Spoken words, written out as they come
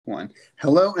one.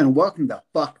 Hello and welcome to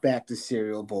Fuck Back to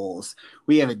Cereal Bowls.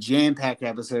 We have a jam-packed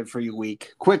episode for you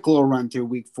week. Quick little run through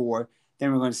week 4.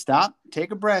 Then we're going to stop,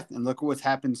 take a breath, and look at what's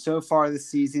happened so far this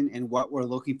season and what we're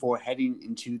looking for heading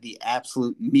into the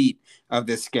absolute meat of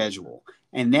the schedule.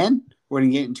 And then we're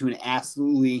going to get into an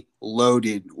absolutely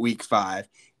loaded week 5.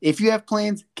 If you have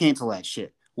plans, cancel that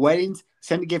shit. Weddings,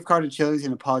 send a gift card to Chili's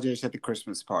and apologize at the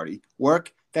Christmas party.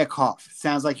 Work, that cough.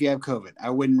 Sounds like you have COVID. I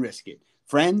wouldn't risk it.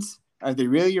 Friends, are they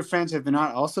really your friends if they're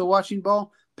not also watching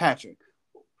ball? Patrick,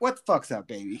 what the fuck's up,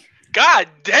 baby? God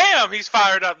damn, he's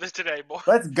fired up this today, boy.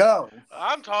 Let's go.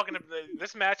 I'm talking about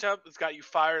this matchup that's got you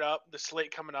fired up, the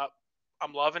slate coming up.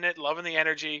 I'm loving it, loving the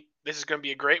energy. This is going to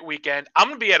be a great weekend. I'm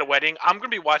going to be at a wedding. I'm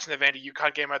going to be watching the Vandy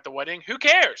UConn game at the wedding. Who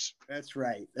cares? That's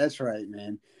right,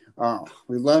 man. Oh,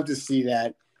 we love to see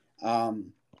that.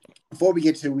 Before we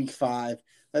get to week 5,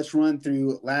 let's run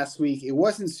through last week. It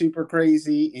wasn't super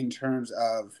crazy in terms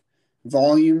of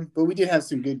volume, but we did have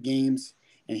some good games.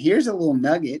 And here's a little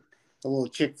nugget, a little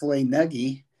Chick-fil-A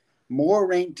nuggie. More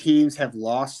ranked teams have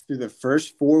lost through the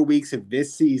first 4 weeks of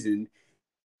this season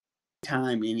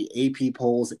time in the AP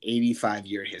poll's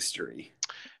 85-year history.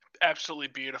 Absolutely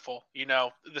beautiful. You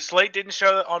know, the slate didn't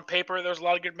show that on paper. There's a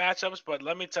lot of good matchups, but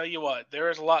let me tell you what,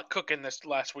 there is a lot cooking this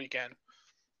last weekend.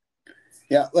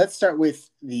 Yeah, let's start with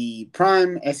the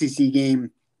prime SEC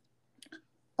game.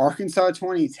 Arkansas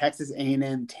 20, Texas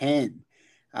A&M 10.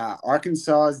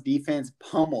 Arkansas's defense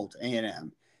pummeled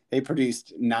A&M. They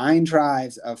produced 9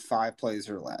 drives of 5 plays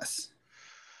or less.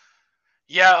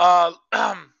 Yeah,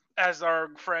 as our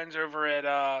friends over at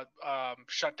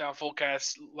Shutdown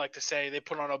Fullcast like to say, they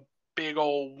put on a big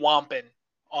old whomping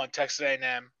on Texas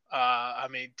A&M. I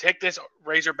mean, take this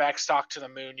Razorback stock to the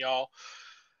moon, y'all.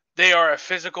 They are a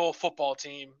physical football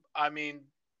team. I mean,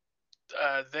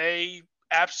 they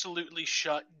absolutely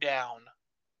shut down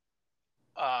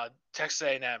Texas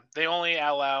A&M. They only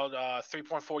allowed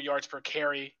 3.4 yards per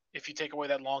carry if you take away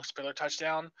that long Spiller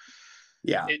touchdown.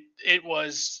 Yeah. It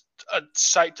was a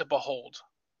sight to behold.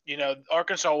 You know,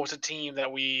 Arkansas was a team that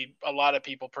a lot of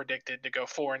people predicted to go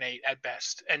 4-8 at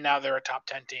best, and now they're a top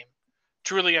 10 team.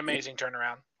 Truly amazing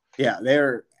turnaround. Yeah,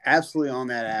 they're absolutely on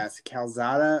that ass.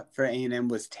 Calzada for A&M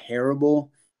was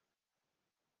terrible.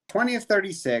 20 of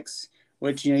 36,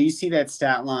 which, you know, you see that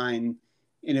stat line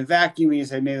in a vacuum, you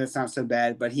say maybe that's not so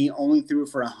bad, but he only threw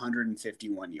for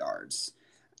 151 yards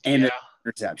and an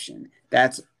interception.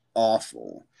 That's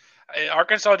awful.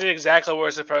 Arkansas did exactly what it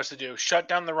was supposed to do. Shut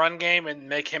down the run game and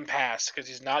make him pass because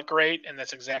he's not great, and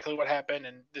that's exactly what happened,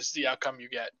 and this is the outcome you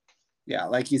get. Yeah,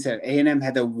 like you said, A&M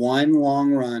had the one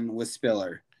long run with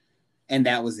Spiller, and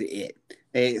that was it.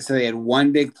 They had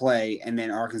one big play, and then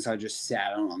Arkansas just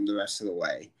sat on them the rest of the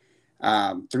way.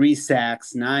 3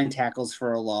 sacks, 9 tackles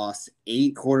for a loss,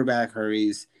 8 quarterback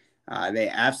hurries. They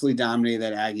absolutely dominated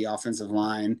that Aggie offensive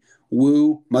line.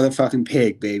 Woo, motherfucking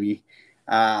pig, baby.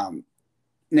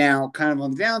 Now, kind of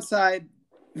on the downside,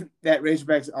 that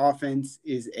Razorbacks offense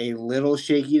is a little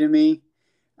shaky to me.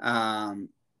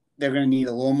 They're going to need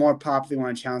a little more pop if they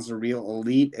want to challenge the real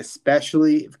elite,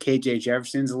 especially if KJ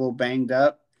Jefferson's a little banged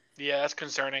up. Yeah, that's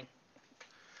concerning.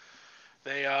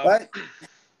 But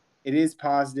it is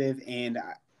positive, and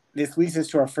this leads us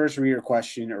to our first reader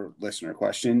question or listener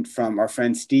question from our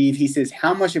friend Steve. He says,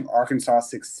 how much of Arkansas'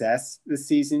 success this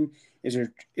season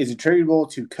is attributable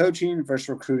to coaching versus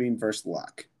recruiting versus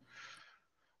luck?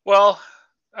 Well,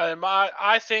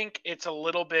 I think it's a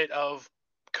little bit of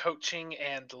coaching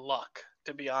and luck,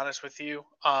 to be honest with you.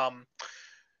 From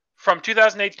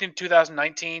 2018 to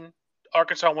 2019,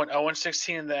 Arkansas went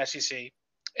 0-16 in the SEC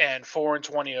and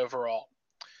 4-20 overall.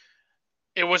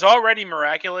 It was already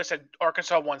miraculous that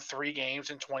Arkansas won 3 games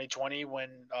in 2020 when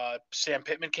Sam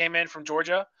Pittman came in from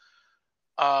Georgia.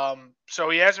 So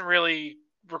he hasn't really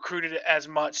recruited as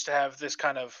much to have this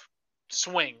kind of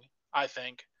swing, I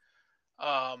think.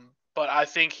 But I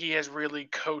think he has really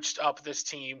coached up this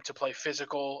team to play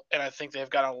physical, and I think they've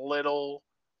got a little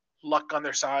luck on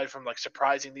their side from like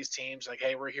surprising these teams, like,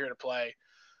 hey, we're here to play.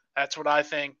 That's what I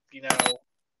think. You know,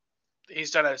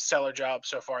 he's done a stellar job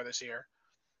so far this year.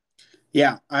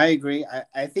 Yeah, I agree.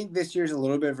 I think this year's a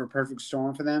little bit of a perfect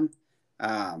storm for them.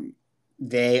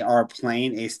 They are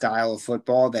playing a style of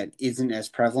football that isn't as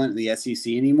prevalent in the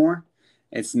SEC anymore.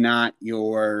 It's not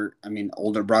your,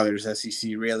 older brother's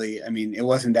SEC, really. It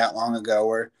wasn't that long ago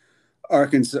where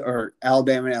Arkansas or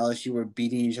Alabama and LSU were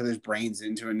beating each other's brains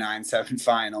into a 9-7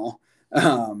 final.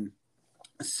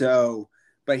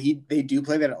 But they do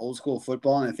play that old school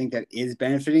football, and I think that is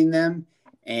benefiting them.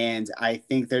 And I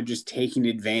think they're just taking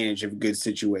advantage of a good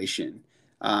situation.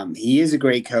 He is a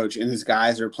great coach, and his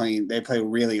guys they play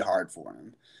really hard for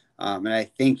him. And I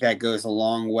think that goes a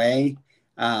long way.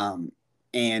 Um,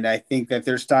 and I think that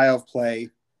their style of play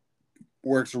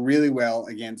works really well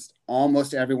against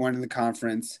almost everyone in the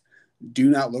conference. Do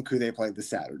not look who they played this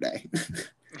Saturday.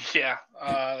 Yeah,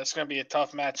 it's going to be a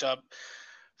tough matchup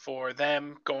for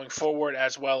them going forward,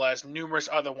 as well as numerous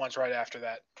other ones right after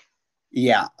that.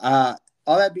 Yeah.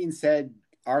 All that being said,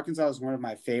 Arkansas is one of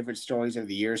my favorite stories of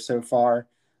the year so far.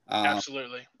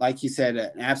 Absolutely. Like you said,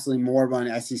 an absolutely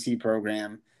moribund SEC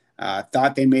program.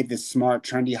 Thought they made this smart,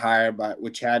 trendy hire, but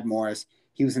with Chad Morris,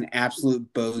 he was an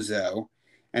absolute bozo.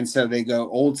 And so they go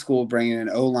old school, bringing an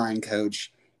O-line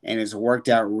coach, and it's worked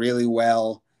out really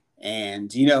well.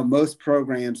 And, most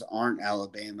programs aren't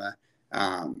Alabama.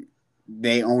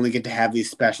 They only get to have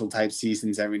these special type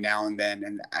seasons every now and then.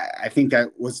 And I think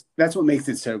that's what makes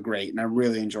it so great. And I'm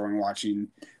really enjoying watching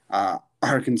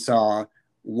Arkansas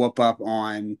whoop up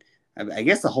on, I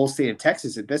guess, the whole state of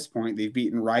Texas at this point. They've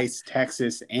beaten Rice,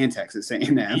 Texas, and Texas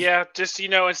A&M. Yeah, just,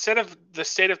 instead of the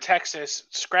state of Texas,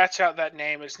 scratch out that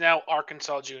name. It's now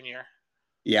Arkansas Junior.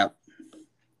 Yep.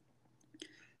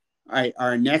 All right,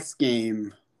 our next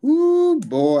game. Woo,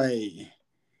 boy.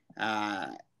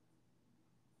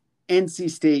 NC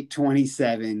State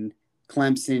 27,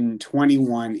 Clemson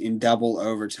 21 in double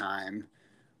overtime.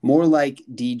 More like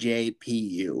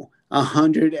DJPU.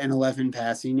 111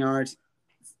 passing yards.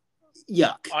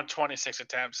 Yuck. On 26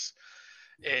 attempts.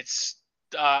 It's,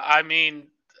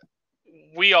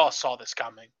 we all saw this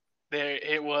coming.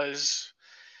 It was,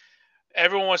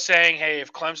 everyone was saying, hey,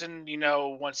 if Clemson,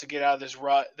 wants to get out of this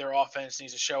rut, their offense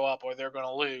needs to show up or they're going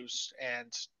to lose.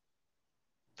 And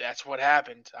that's what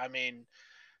happened.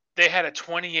 They had a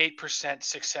 28%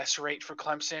 success rate for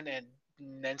Clemson, and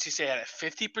NC State had a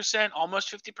 50%,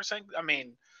 almost 50%.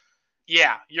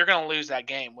 Yeah, you're going to lose that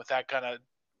game with that kind of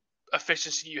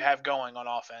efficiency you have going on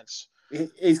offense.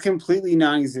 It's completely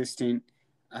non-existent.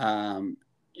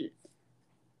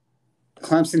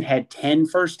 Clemson had 10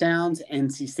 first downs.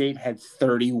 NC State had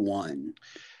 31.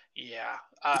 Yeah.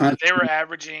 They were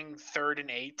averaging 3rd and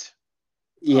 8.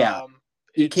 Yeah.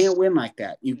 You can't win like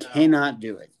that. You cannot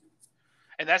do it.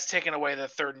 And that's taking away the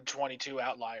 3rd and 22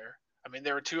 outlier.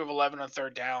 They were 2 of 11 on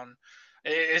 3rd down.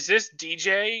 Is this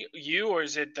DJ you, or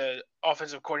is it the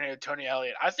offensive coordinator Tony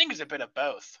Elliott? I think it's a bit of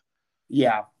both.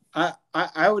 Yeah,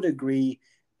 I would agree,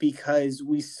 because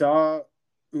we saw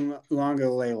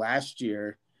Ulangalele last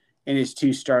year in his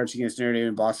 2 starts against Notre Dame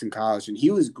and Boston College, and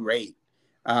he was great.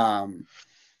 And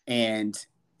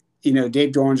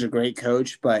Dave Doran's a great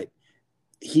coach, but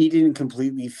he didn't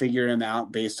completely figure him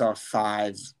out based off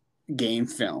 5 game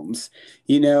films.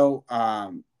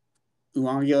 Ulangalele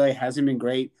hasn't been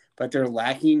great, but they're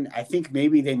lacking. I think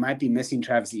maybe they might be missing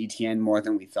Travis Etienne more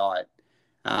than we thought.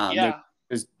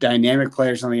 There's dynamic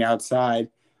players on the outside,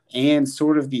 and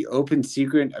sort of the open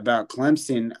secret about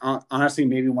Clemson, honestly,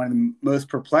 maybe one of the most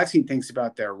perplexing things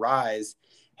about their rise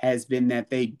has been that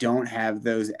they don't have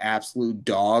those absolute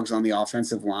dogs on the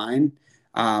offensive line,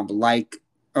 like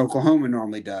Oklahoma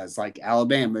normally does, like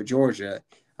Alabama, Georgia,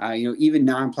 even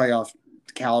non-playoff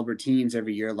caliber teams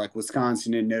every year, like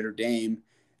Wisconsin and Notre Dame.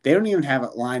 They don't even have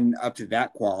it lined up to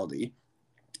that quality.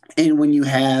 And when you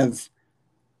have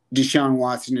Deshaun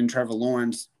Watson and Trevor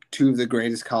Lawrence, 2 of the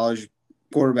greatest college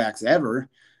quarterbacks ever,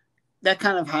 that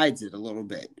kind of hides it a little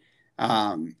bit.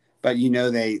 But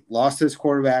they lost those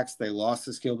quarterbacks. They lost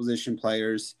the skill position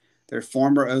players. Their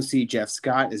former OC, Jeff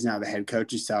Scott, is now the head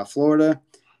coach of South Florida.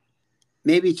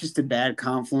 Maybe it's just a bad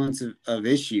confluence of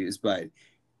issues, but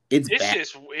it's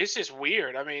just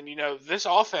weird. This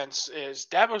offense is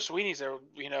Dabo Swinney's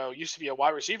used to be a wide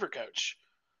receiver coach.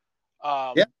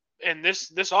 Yeah. And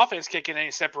this offense can't get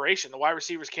any separation. The wide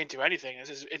receivers can't do anything.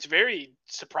 It's very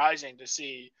surprising to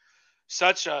see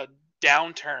such a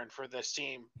downturn for this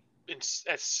team.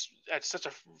 At such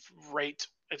a rate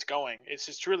it's going. It's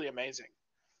just truly amazing.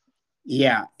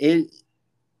 Yeah, it's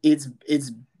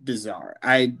bizarre.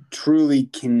 I truly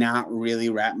cannot really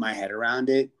wrap my head around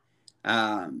it.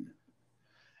 And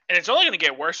it's only going to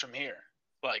get worse from here.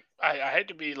 I hate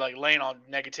to be laying on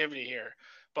negativity here,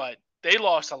 but they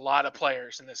lost a lot of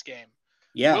players in this game.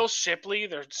 Yeah. Will Shipley,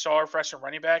 their star freshman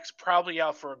running backs, probably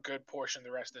out for a good portion of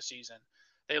the rest of the season.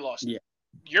 They lost. Yeah.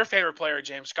 Your favorite player,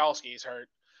 James Skalski, is hurt.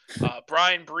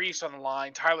 Brian Brees on the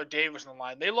line, Tyler Davis on the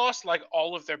line. They lost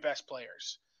all of their best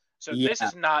players. So This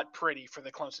is not pretty for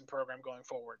the Clemson program going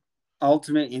forward.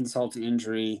 Ultimate insult to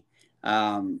injury.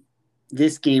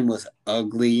 This game was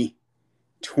ugly.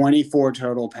 24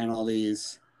 total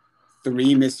penalties,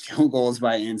 3 missed field goals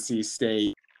by NC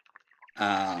State.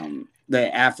 The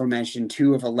aforementioned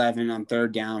 2 of 11 on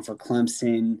 3rd down for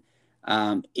Clemson.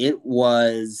 It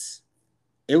was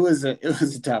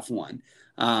a tough one.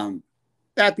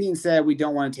 That being said, we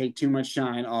don't want to take too much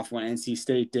shine off what NC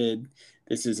State did.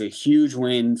 This is a huge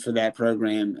win for that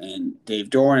program, and Dave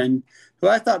Doran, who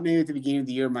I thought maybe at the beginning of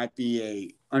the year might be a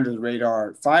under the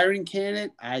radar firing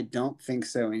candidate, I don't think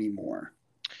so anymore.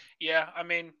 Yeah, I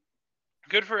mean,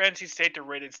 good for NC State to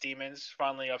rid its demons,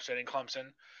 finally upsetting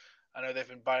Clemson. I know they've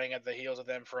been biting at the heels of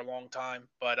them for a long time,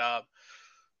 but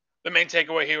the main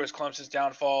takeaway here was Clemson's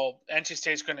downfall. NC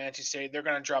State's going to NC State. They're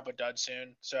going to drop a dud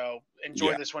soon. So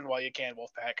enjoy Yeah. this one while you can,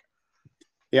 Wolfpack.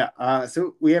 Yeah.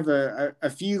 So we have a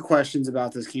few questions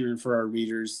about this game for our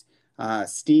readers.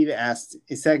 Steve asked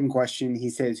his second question. He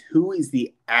says, who is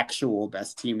the actual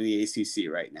best team in the ACC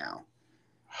right now?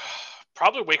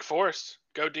 Probably Wake Forest.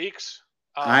 Go Deeks.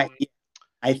 I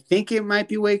think it might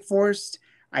be Wake Forest.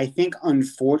 I think,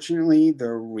 unfortunately,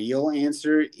 the real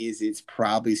answer is it's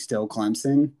probably still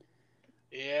Clemson.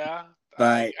 Yeah,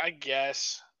 But I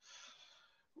guess.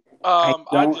 I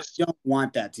I don't just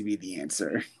want that to be the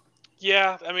answer.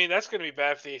 yeah, I mean that's going to be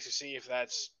bad for the ACC if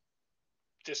that's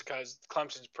just because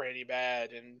Clemson's pretty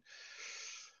bad, and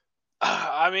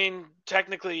I mean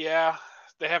technically, yeah,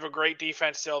 they have a great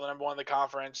defense still, the number one in the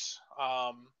conference.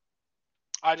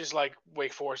 I just like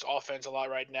Wake Forest offense a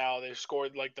lot right now. They've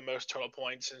scored like the most total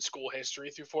points in school history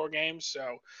through 4 games,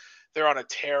 so they're on a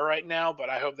tear right now.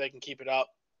 But I hope they can keep it up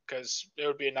because it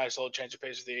would be a nice little change of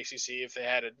pace for the ACC if they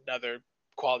had another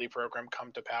quality program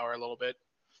come to power a little bit.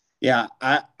 Yeah,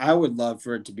 I would love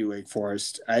for it to be Wake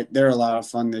Forest. They're a lot of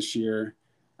fun this year.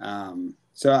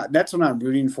 So that's what I'm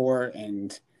rooting for.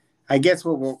 And I guess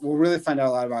we'll really find out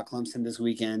a lot about Clemson this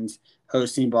weekend,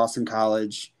 hosting Boston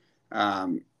College.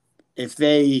 If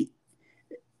they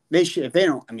should, if they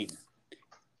don't, I mean,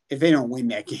 if they don't win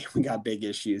that game, we got big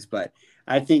issues. But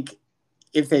I think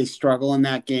if they struggle in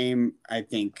that game, I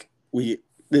think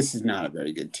this is not a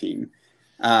very good team.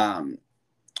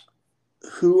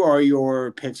 Who are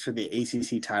your picks for the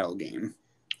ACC title game?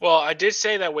 Well, I did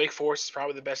say that Wake Forest is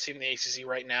probably the best team in the ACC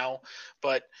right now,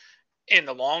 but in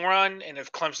the long run, and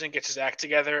if Clemson gets his act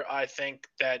together, I think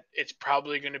that it's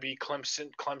probably going to be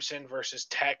Clemson versus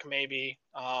Tech, maybe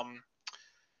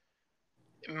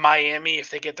Miami if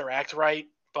they get their act right.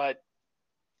 But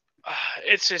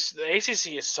it's just the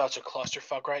ACC is such a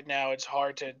clusterfuck right now. It's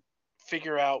hard to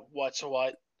figure out what's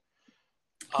what.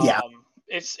 Yeah.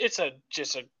 It's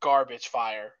just a garbage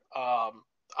fire.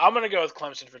 I'm gonna go with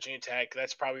Clemson, Virginia Tech.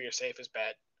 That's probably your safest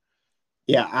bet.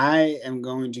 Yeah, I am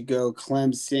going to go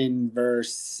Clemson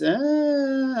versus,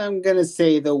 I'm going to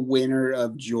say the winner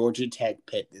of Georgia Tech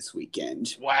Pitt this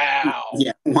weekend. Wow.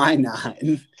 Yeah, why not?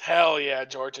 Hell yeah,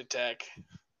 Georgia Tech.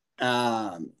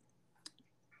 So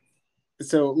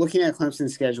looking at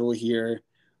Clemson's schedule here,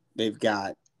 they've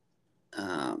got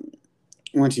 1,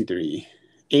 2, 3,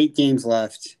 8 games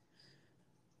left.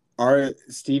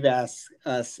 Steve asks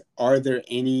us, are there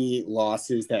any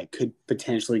losses that could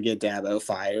potentially get Dabo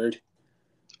fired?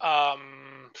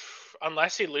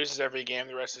 Unless he loses every game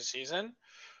the rest of the season,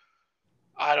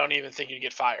 I don't even think he'd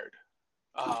get fired.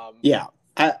 Yeah,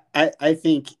 I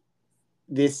think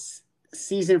this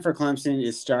season for Clemson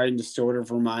is starting to sort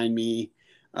of remind me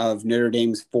of Notre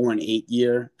Dame's 4-8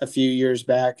 year a few years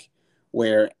back,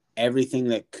 where everything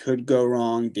that could go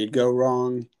wrong did go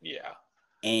wrong. Yeah.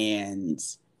 And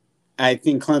I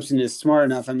think Clemson is smart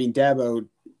enough. I mean, Dabo,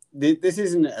 this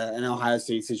isn't an Ohio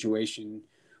State situation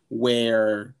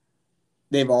where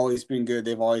they've always been good.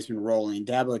 They've always been rolling.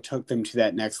 Dabo took them to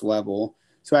that next level.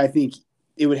 So I think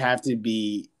it would have to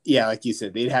be, yeah, like you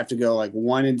said, they'd have to go like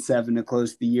 1-7 to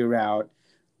close the year out.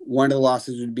 One of the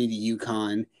losses would be to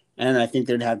UConn. And I think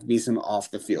there'd have to be some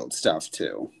off the field stuff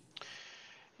too.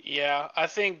 Yeah, I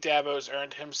think Dabo's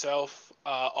earned himself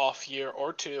off year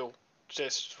or two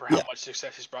just for how Yeah. much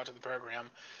success he's brought to the program.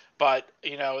 But,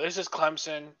 this is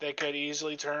Clemson. They could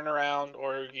easily turn around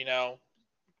or,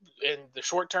 in the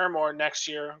short term or next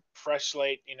year, fresh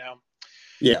slate.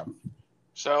 Yeah.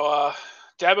 So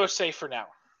Dabo's safe for now.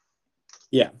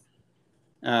 Yeah.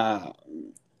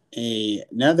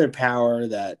 Another power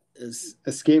that is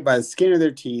escaped by the skin of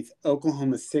their teeth.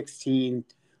 Oklahoma 16,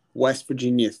 West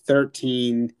Virginia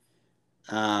 13.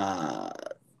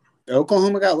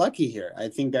 Oklahoma got lucky here. I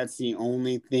think that's the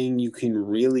only thing you can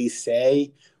really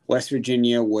say. West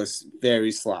Virginia was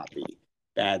very sloppy.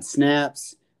 Bad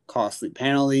snaps, costly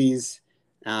penalties.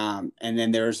 And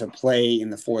then there was a play in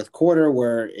the fourth quarter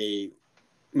where a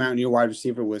Mountaineer wide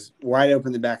receiver was wide open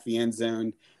in the back of the end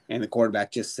zone, and the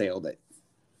quarterback just sailed it.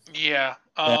 Yeah.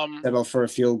 Settled for a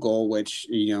field goal, which,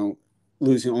 only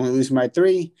losing by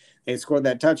 3. They scored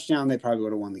that touchdown, they probably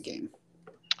would have won the game.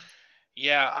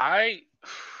 Yeah, I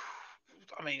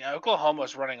mean,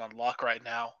 Oklahoma's running on luck right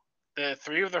now. The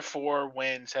 3 of their 4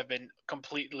 wins have been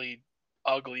completely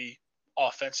ugly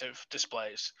offensive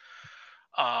displays.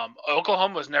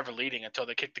 Oklahoma was never leading until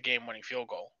they kicked the game-winning field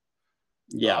goal.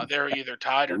 Yeah. They were either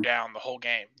tied or down the whole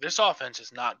game. This offense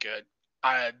is not good.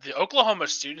 The Oklahoma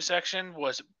student section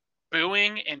was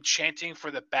booing and chanting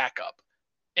for the backup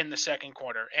in the second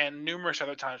quarter and numerous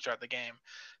other times throughout the game.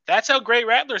 That's how great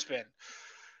Rattler's been.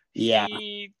 Yeah.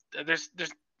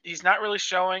 He's not really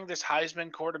showing this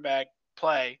Heisman quarterback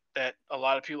play that a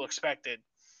lot of people expected.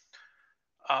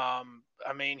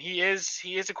 I mean, he is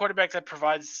a quarterback that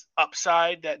provides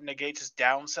upside that negates his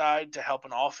downside to help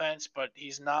an offense, but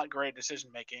he's not great at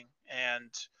decision making, and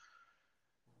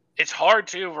it's hard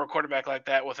too for a quarterback like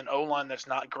that with an O line that's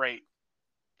not great.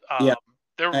 Yeah.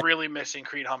 They're really missing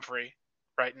Creed Humphrey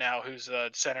right now, who's the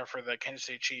center for the Kansas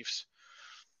City Chiefs.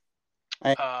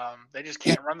 They just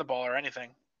can't run the ball or anything.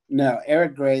 No,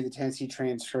 Eric Gray, the Tennessee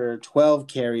transfer, 12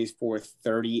 carries for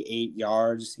 38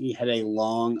 yards. He had a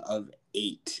long of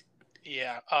 8.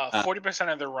 Yeah,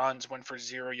 40% of their runs went for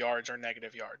 0 yards or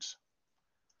negative yards.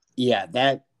 Yeah,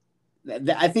 that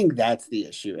I think that's the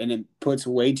issue, and it puts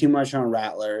way too much on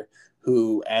Rattler,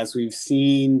 who, as we've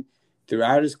seen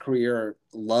throughout his career,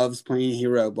 loves playing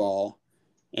hero ball,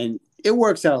 and it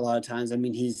works out a lot of times. I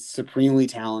mean, he's supremely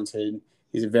talented.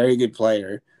 He's a very good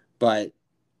player, but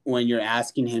when you're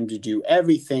asking him to do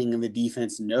everything and the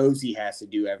defense knows he has to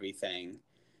do everything,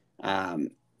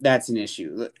 that's an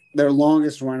issue. Their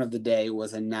longest run of the day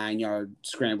was a 9-yard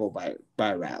scramble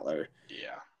by Rattler.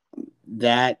 Yeah.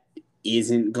 That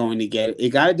isn't going to get it. It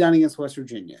got it done against West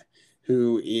Virginia,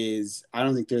 who is, I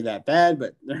don't think they're that bad,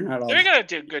 but they're not all. They're going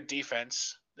to do good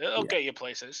defense. They'll get you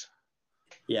places.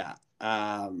 Yeah.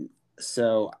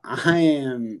 So I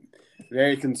am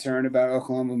very concerned about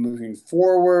Oklahoma moving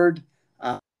forward.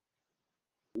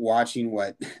 Watching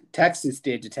what Texas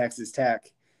did to Texas Tech,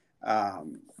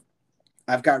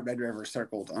 I've got Red River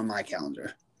circled on my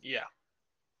calendar. Yeah.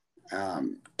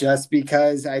 Just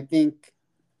because I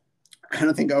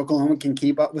don't think Oklahoma can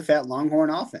keep up with that Longhorn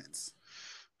offense.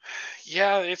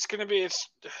 Yeah, it's going to be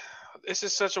this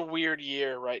is such a weird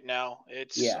year right now.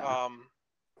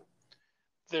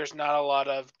 There's not a lot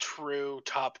of true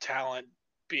top talent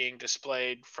being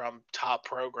displayed from top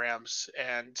programs,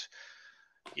 and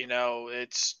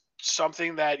it's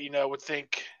something that would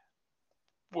think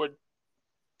would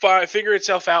figure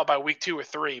itself out by week 2 or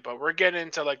 3, but we're getting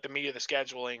into like the meat of the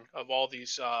scheduling of all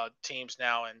these teams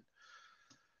now, and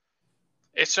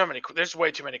it's there's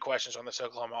way too many questions on this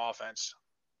Oklahoma offense.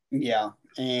 Yeah,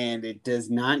 and it does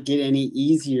not get any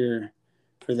easier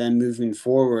for them moving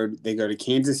forward. They go to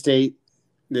Kansas State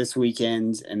this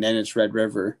weekend, and then it's Red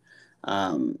River,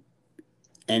 and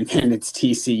then it's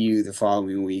TCU the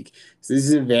following week. So this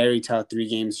is a very tough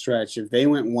 3-game stretch. If they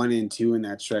went 1-2 in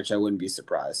that stretch, I wouldn't be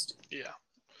surprised. Yeah,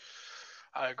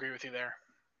 I agree with you there.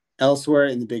 Elsewhere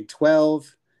in the Big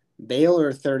 12,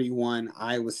 Baylor 31,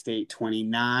 Iowa State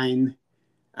 29.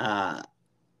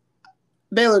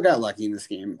 Baylor got lucky in this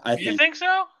game. You think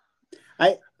so?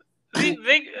 They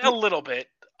a little bit.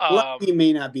 Lucky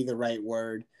may not be the right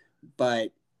word,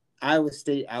 but Iowa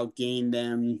State outgained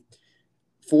them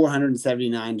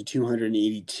 479 to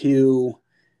 282.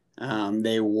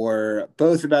 They were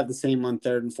both about the same on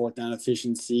third and fourth down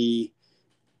efficiency.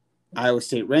 Iowa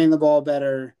State ran the ball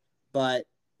better, but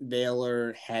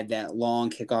Baylor had that long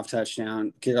kickoff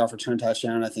return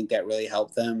touchdown. I think that really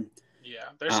helped them. Yeah,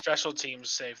 their special teams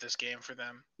saved this game for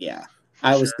them. Yeah.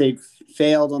 Iowa State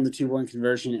failed on the 2-point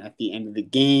conversion at the end of the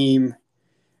game.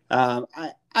 I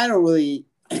don't really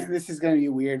 – this is going to be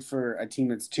weird for a team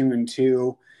that's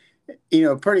 2-2.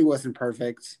 Purdy wasn't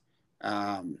perfect.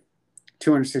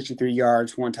 263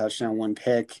 yards, 1 touchdown, 1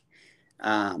 pick.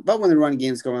 But when the running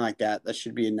game's going like that, that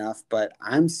should be enough. But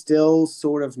I'm still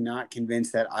sort of not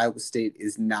convinced that Iowa State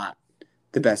is not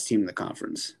the best team in the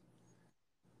conference.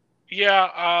 Yeah,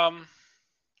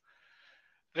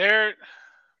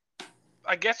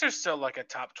 I guess they're still like a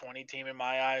top 20 team in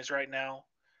my eyes right now.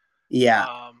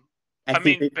 Yeah.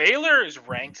 Baylor is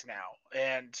ranked now,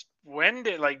 and when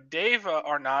did Dave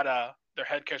Arnada, their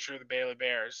head catcher of the Baylor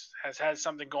Bears, has had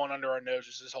something going under our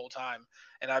noses this whole time,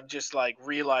 and I've just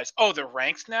realized, they're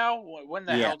ranked now. When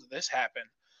the hell did this happen?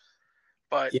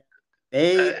 But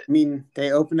they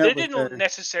opened up. They didn't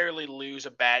necessarily lose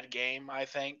a bad game, I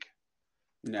think.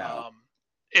 No.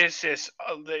 It's just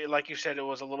like you said, it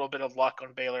was a little bit of luck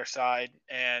on Baylor's side,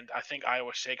 and I think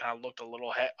Iowa State kind of looked a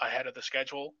little ahead of the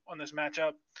schedule on this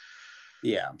matchup.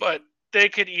 Yeah, but they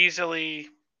could easily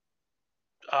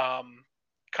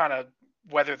kind of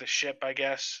weather the ship, I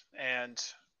guess, and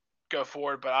go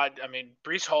forward. But I mean,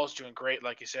 Breece Hall's doing great,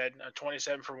 like you said,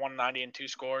 27 for 190 and 2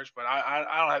 scores. But I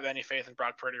don't have any faith in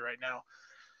Brock Purdy right now,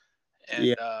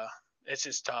 and it's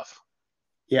just tough.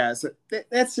 Yeah, so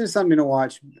that's just something to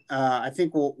watch. I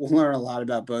think we'll learn a lot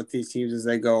about both these teams as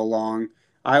they go along.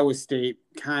 Iowa State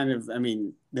I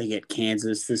mean, they get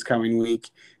Kansas this coming week.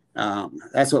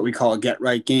 That's what we call a get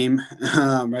right game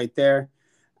right there.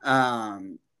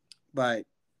 Um, but,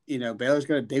 Baylor's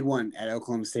got a big one at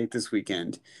Oklahoma State this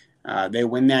weekend. They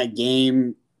win that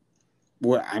game.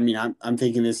 I'm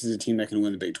thinking this is a team that can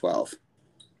win the Big 12.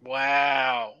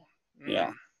 Wow.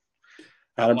 Yeah.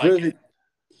 I Gotta like prove it. it.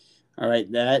 All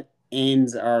right, that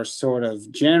ends our sort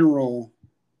of general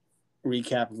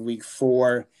recap of week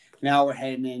 4. Now we're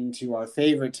heading into our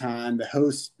favorite time. The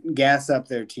hosts gas up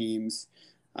their teams.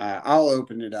 I'll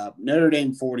open it up. Notre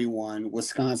Dame 41,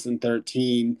 Wisconsin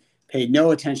 13. Paid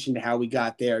no attention to how we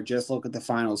got there. Just look at the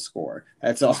final score.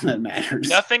 That's all that matters.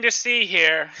 Nothing to see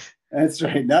here. That's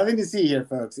right. Nothing to see here,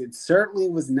 folks. It certainly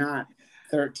was not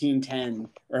 13-10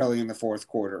 early in the fourth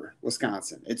quarter,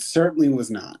 Wisconsin. It certainly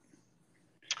was not.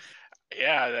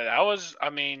 Yeah, that was, I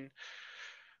mean,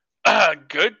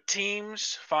 good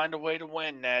teams find a way to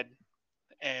win, Ned.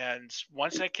 And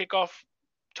once that kickoff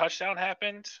touchdown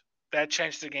happened, that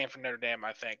changed the game for Notre Dame,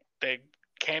 I think. They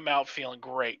came out feeling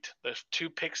great. Those 2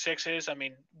 pick sixes. I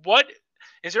mean, what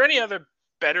is there any other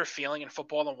better feeling in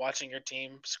football than watching your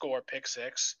team score a pick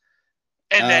six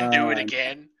and then do it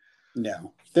again?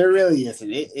 No, there really isn't.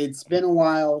 It's been a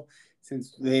while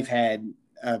since they've had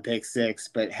a pick six,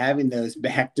 but having those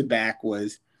back to back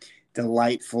was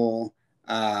delightful.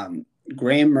 Graham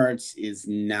Mertz is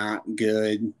not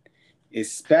good,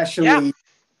 especially.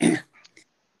 Yeah.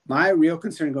 My real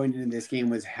concern going into this game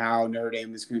was how Notre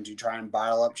Dame was going to try and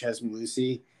bottle up Ches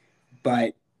Malusi,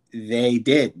 but they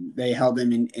did. They held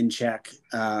him in check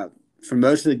for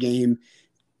most of the game.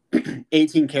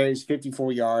 18 carries,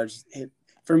 54 yards.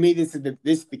 For me, this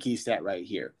is the key stat right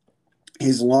here.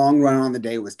 His long run on the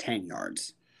day was 10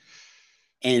 yards.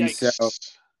 And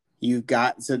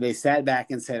Yikes. so they sat back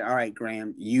and said, all right,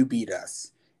 Graham, you beat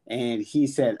us. And he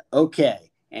said,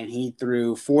 okay. And he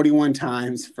threw 41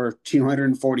 times for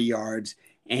 240 yards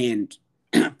and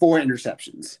 4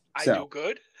 interceptions. I do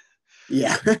good.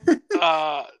 Yeah.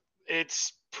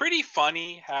 It's pretty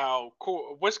funny how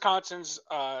Wisconsin's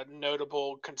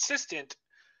notable, consistent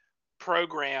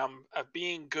program of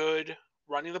being good,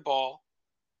 running the ball,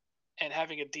 and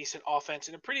having a decent offense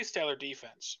and a pretty stellar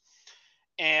defense.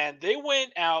 And they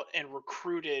went out and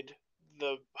recruited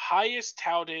the highest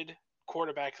touted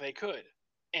quarterback they could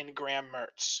in Graham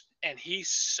Mertz. And he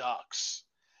sucks.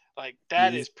 Like,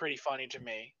 that is pretty funny to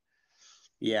me.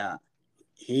 Yeah.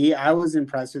 I was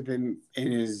impressed with him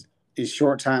in his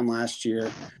short time last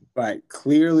year, but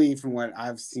clearly from what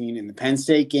I've seen in the Penn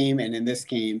State game and in this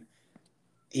game,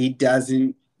 he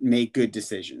doesn't make good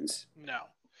decisions. No.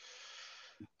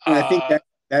 And I think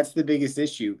that's the biggest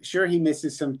issue. Sure, he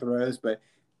misses some throws, but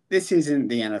this isn't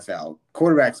the NFL.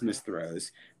 Quarterbacks miss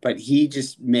throws, but he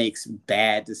just makes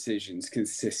bad decisions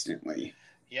consistently.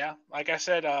 Yeah, like I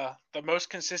said, the most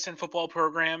consistent football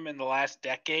program in the last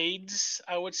decades,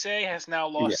 I would say, has now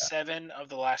lost 7 of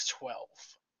the last 12.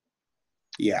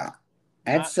 Yeah,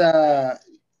 that's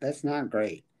not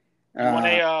great. You want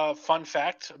a fun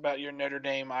fact about your Notre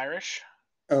Dame Irish?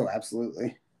 Oh,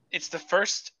 absolutely. It's the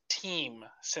first team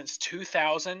since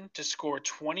 2000 to score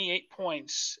 28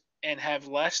 points and have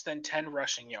less than 10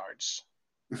 rushing yards.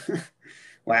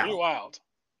 Wow. Pretty wild.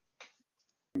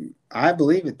 I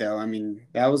believe it, though. I mean,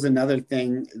 that was another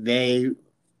thing.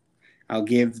 I'll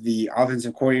give the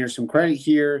offensive coordinator some credit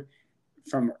here.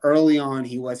 From early on,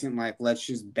 he wasn't like, let's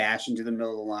just bash into the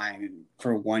middle of the line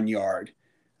for 1 yard.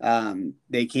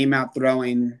 They came out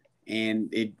throwing,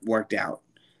 and it worked out.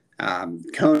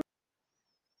 Cone,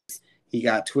 he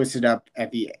got twisted up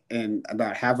at the end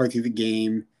about halfway through the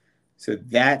game. So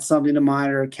that's something to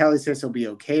monitor. Kelly says he'll be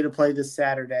okay to play this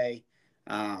Saturday.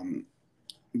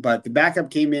 But the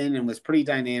backup came in and was pretty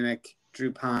dynamic.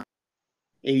 Drew Pine,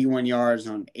 81 yards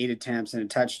on 8 attempts and a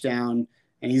touchdown.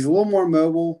 And he's a little more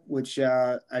mobile, which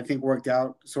I think worked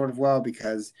out sort of well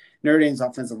because Notre Dame's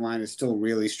offensive line is still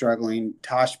really struggling.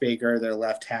 Tosh Baker, their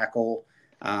left tackle,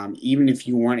 even if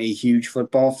you weren't a huge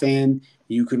football fan,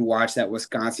 you could watch that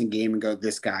Wisconsin game and go,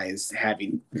 this guy is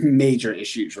having major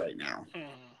issues right now.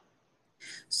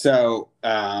 So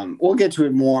we'll get to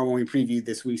it more when we preview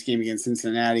this week's game against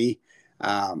Cincinnati.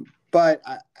 But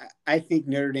I think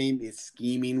Notre Dame is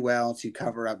scheming well to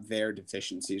cover up their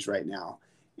deficiencies right now.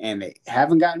 And they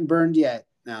haven't gotten burned yet.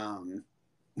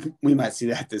 We might see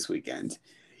that this weekend.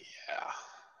 Yeah.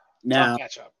 Now, tough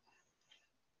matchup.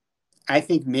 I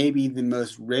think maybe the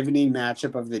most riveting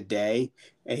matchup of the day.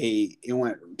 It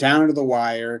went down to the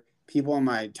wire. People on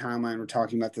my timeline were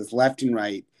talking about this left and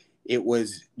right. It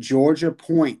was Georgia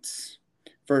points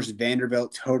versus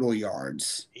Vanderbilt total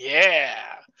yards. Yeah.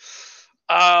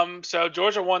 So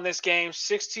Georgia won this game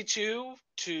 62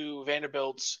 to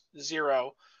Vanderbilt's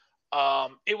 0.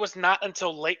 It was not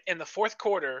until late in the fourth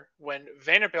quarter when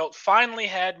Vanderbilt finally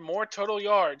had more total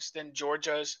yards than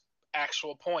Georgia's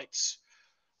actual points.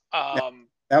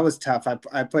 That was tough.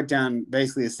 I put down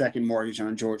basically a second mortgage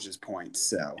on Georgia's points,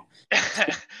 so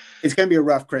it's going to be a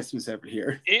rough Christmas over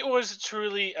here. It was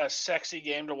truly a sexy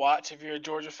game to watch if you're a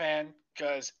Georgia fan,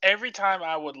 because every time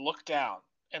I would look down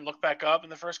and look back up in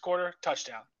the first quarter,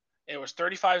 touchdown. It was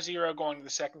 35-0 going to the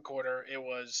second quarter. It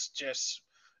was just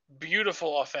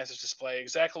beautiful offensive display,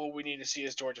 exactly what we need to see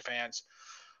as Georgia fans.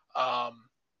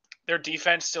 Their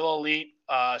defense still elite.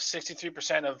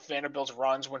 63% of Vanderbilt's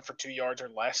runs went for 2 yards or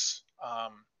less.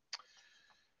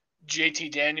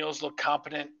 JT Daniels looked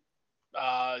competent.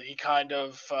 He kind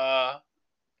of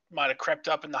might have crept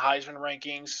up in the Heisman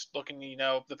rankings, looking,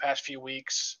 the past few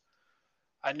weeks.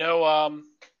 I know,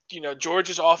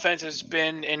 Georgia's offense has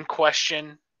been in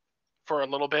question for a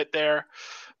little bit there,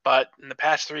 but in the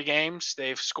past 3 games,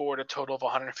 they've scored a total of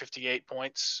 158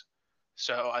 points.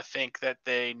 So I think that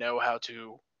they know how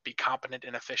to be competent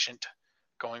and efficient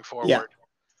going forward.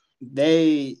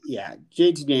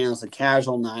 JT Daniels, a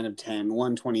casual 9 of 10,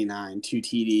 129, 2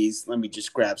 TDs. Let me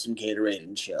just grab some Gatorade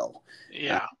and chill.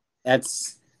 Yeah. I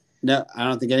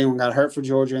don't think anyone got hurt for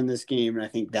Georgia in this game, and I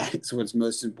think that's what's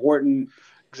most important.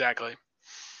 Exactly.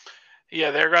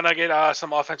 Yeah, they're going to get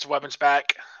some offensive weapons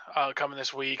back coming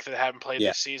this week that haven't played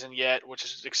this season yet, which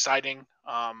is exciting.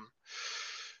 I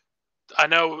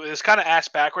know it's kind of ass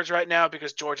backwards right now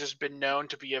because Georgia's been known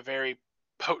to be a very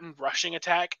potent rushing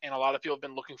attack, and a lot of people have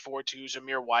been looking forward to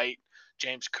Zamir White,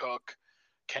 James Cook,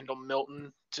 Kendall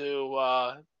Milton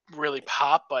to really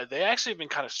pop, but they actually have been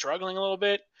kind of struggling a little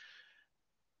bit.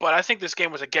 But I think this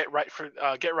game was a get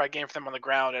right game for them on the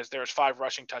ground, as there was 5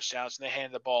 rushing touchdowns, and they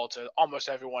handed the ball to almost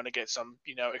everyone to get some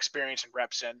experience and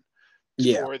reps in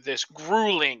for this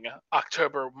grueling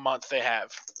October month they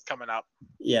have coming up.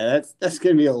 Yeah, that's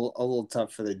going to be a little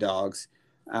tough for the Dogs.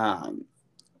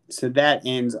 So that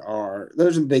ends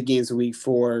those are the big games of week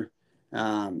 4.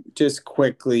 Just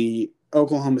quickly,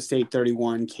 Oklahoma State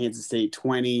 31, Kansas State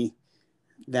 20.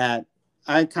 That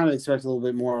I kind of expect a little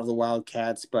bit more of the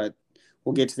Wildcats, but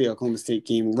we'll get to the Oklahoma State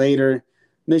game later.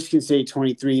 Michigan State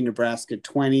 23, Nebraska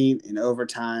 20 in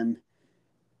overtime.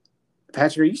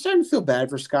 Patrick, are you starting to feel bad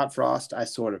for Scott Frost? I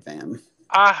sort of am.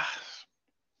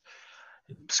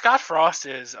 Scott Frost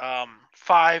is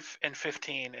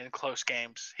 5-15 in close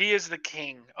games. He is the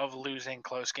king of losing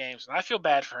close games, and I feel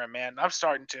bad for him, man. I'm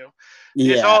starting to.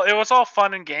 Yeah. It was all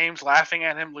fun and games, laughing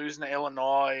at him losing to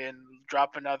Illinois and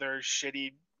dropping other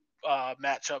shitty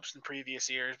matchups in previous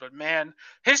years. But, man,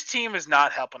 his team is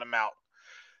not helping him out.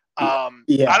 I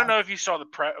don't know if you saw the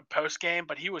post game,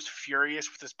 but he was furious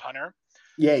with his punter.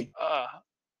 Yeah.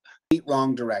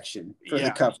 Wrong direction for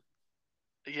the cover.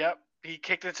 Yep. He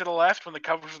kicked it to the left when the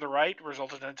cover was to the right,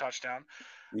 resulted in a touchdown.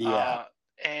 Yeah.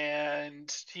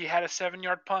 And he had a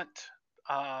 7-yard punt.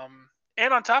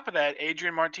 And on top of that,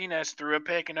 Adrian Martinez threw a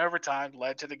pick in overtime,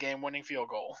 led to the game-winning field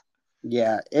goal.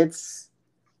 Yeah, it's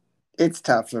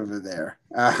tough over there.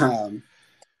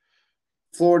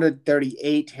 Florida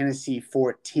 38, Tennessee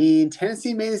 14.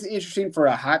 Tennessee made this interesting for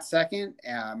a hot second.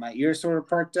 My ears sort of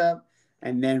perked up.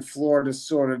 And then Florida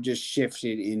sort of just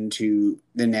shifted into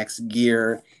the next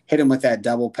gear, hit him with that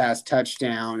double pass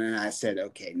touchdown, and I said,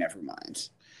 okay, never mind.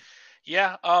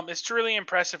 Yeah, it's truly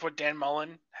impressive what Dan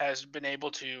Mullen has been able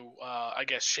to,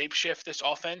 shapeshift this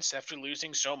offense after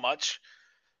losing so much.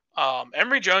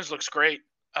 Emory Jones looks great.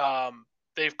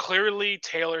 They've clearly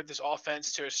tailored this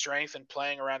offense to his strength and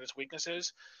playing around his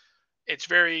weaknesses. It's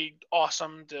very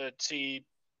awesome to see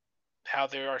how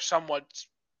they are somewhat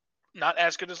not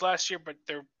as good as last year, but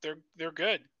they're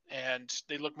good and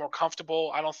they look more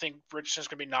comfortable. I don't think Richardson's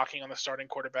going to be knocking on the starting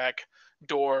quarterback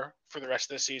door for the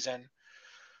rest of the season.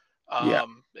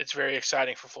 It's very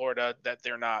exciting for Florida that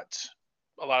they're not.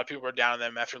 A lot of people are down on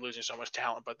them after losing so much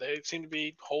talent, but they seem to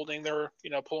be holding their,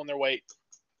 pulling their weight.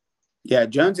 Yeah,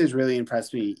 Jones has really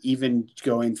impressed me, even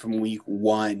going from week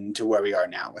 1 to where we are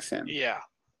now with him. Yeah.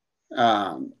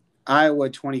 Iowa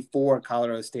 24,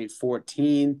 Colorado State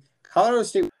 14. Colorado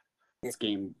State this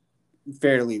game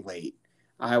fairly late.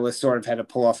 Iowa sort of had to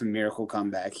pull off a miracle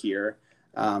comeback here.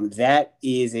 That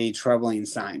is a troubling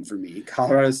sign for me.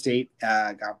 Colorado State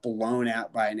got blown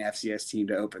out by an FCS team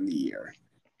to open the year.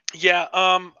 Yeah,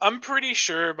 I'm pretty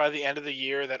sure by the end of the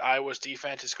year that Iowa's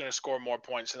defense is going to score more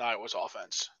points than Iowa's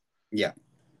offense. Yeah.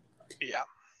 Yeah.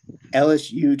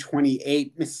 LSU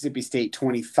 28, Mississippi State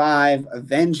 25,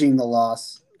 avenging the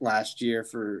loss last year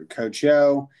for Coach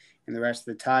O and the rest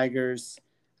of the Tigers.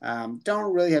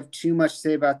 Don't really have too much to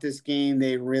say about this game.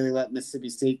 They really let Mississippi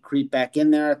State creep back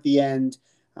in there at the end.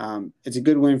 It's a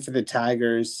good win for the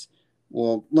Tigers.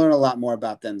 We'll learn a lot more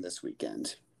about them this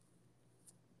weekend.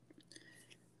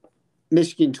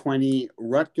 Michigan 20,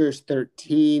 Rutgers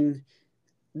 13.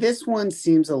 This one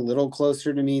seems a little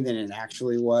closer to me than it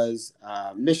actually was.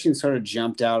 Michigan sort of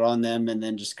jumped out on them and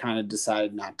then just kind of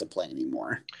decided not to play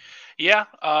anymore. Yeah,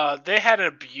 they had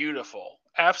a beautiful,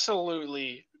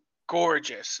 absolutely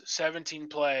gorgeous 17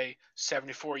 play,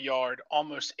 74 yard,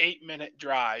 almost 8-minute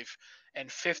drive, and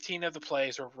 15 of the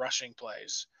plays were rushing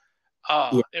plays.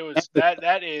 Yeah. It was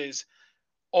that is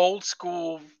old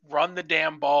school run the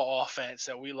damn ball offense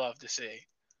that we love to see.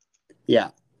 Yeah.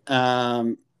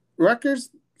 Rutgers,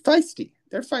 feisty.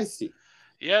 They're feisty.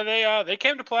 Yeah, they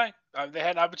came to play. They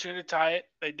had an opportunity to tie it.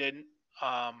 They didn't.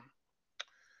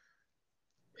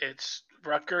 It's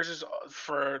Rutgers is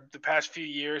for the past few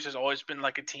years has always been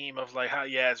like a team of like how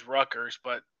it's Rutgers,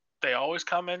 but they always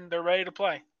come in, they're ready to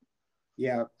play.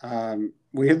 Yeah.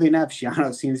 Weirdly enough,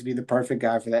 Shiano seems to be the perfect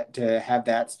guy for that to have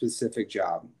that specific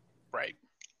job. Right.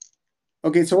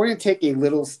 Okay, so we're going to take a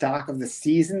little stock of the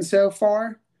season so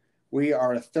far. We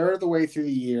are a third of the way through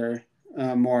the year,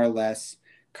 more or less.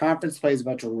 Conference play is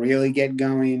about to really get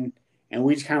going, and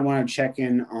we just kind of want to check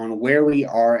in on where we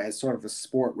are as sort of a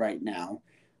sport right now.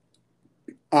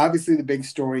 Obviously, the big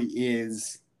story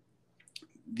is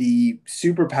the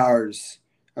superpowers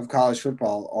of college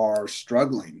football are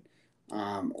struggling,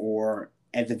 or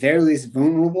at the very least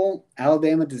vulnerable.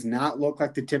 Alabama does not look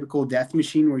like the typical death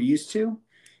machine we're used to.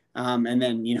 And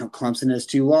then, Clemson has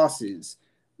 2 losses.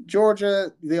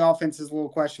 Georgia, the offense is a little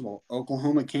questionable.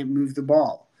 Oklahoma can't move the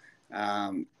ball.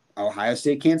 Ohio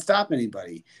State can't stop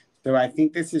anybody. So I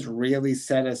think this has really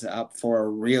set us up for a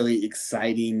really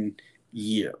exciting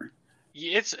year.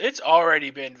 It's already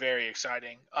been very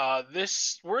exciting.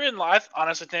 We're in live.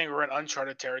 Honestly, think we're in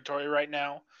uncharted territory right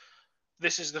now.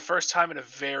 This is the first time in a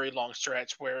very long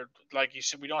stretch where, like you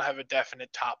said, we don't have a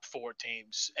definite top 4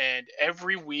 teams, and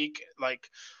every week, like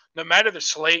no matter the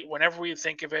slate, whenever we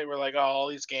think of it, we're like, oh, all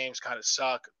these games kind of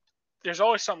suck. There's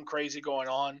always something crazy going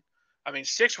on. I mean,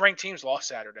 6 ranked teams lost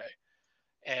Saturday,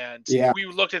 and Yeah. we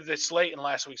looked at the slate in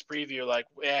last week's preview, like,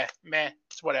 meh,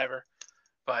 it's whatever.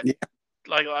 But Yeah.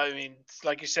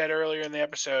 like you said earlier in the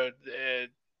episode,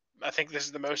 I think this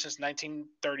is the most since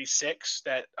 1936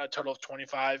 that a total of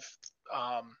 25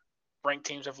 ranked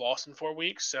teams have lost in 4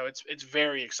 weeks. So it's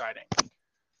very exciting.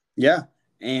 Yeah.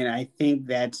 And I think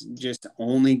that's just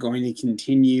only going to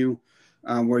continue.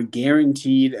 We're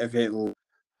guaranteed of it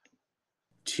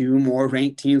 2 more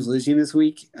ranked teams losing this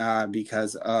week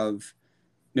because of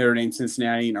Notre Dame,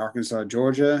 Cincinnati, and Arkansas,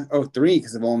 Georgia. Oh, 3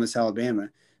 because of Ole Miss, Alabama.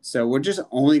 So we're just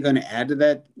only going to add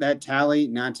to that tally,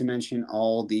 not to mention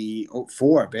all the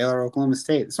 4 Baylor, Oklahoma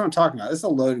State. That's what I'm talking about. This is a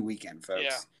loaded weekend, folks.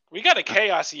 Yeah, we got a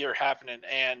chaos year happening,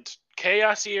 and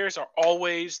chaos years are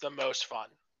always the most fun.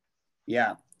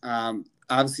 Yeah.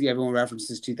 Obviously, everyone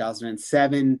references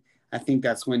 2007. I think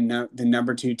that's when the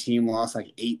number 2 team lost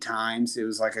like 8 times. It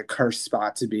was like a cursed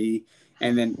spot to be.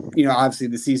 And then, obviously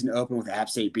the season opened with App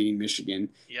State beating Michigan.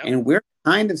 Yep. And we're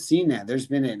kind of seeing that. There's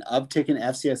been an uptick in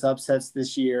FCS upsets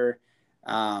this year.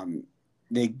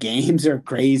 The games are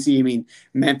crazy. I mean,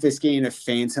 Memphis getting a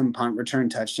phantom punt return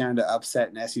touchdown to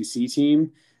upset an SEC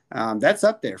team. That's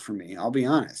up there for me, I'll be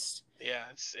honest. Yeah,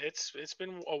 it's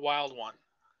been a wild one.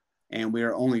 And we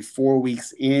are only 4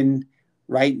 weeks in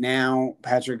right now.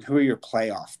 Patrick, who are your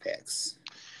playoff picks?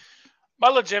 My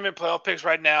legitimate playoff picks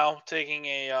right now, taking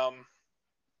a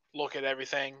look at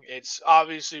everything, it's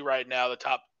obviously right now the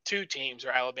top 2 teams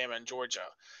are Alabama and Georgia.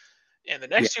 And the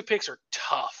next 2 picks are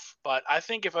tough, but I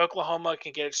think if Oklahoma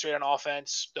can get it straight on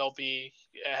offense, they'll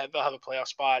have a playoff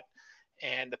spot.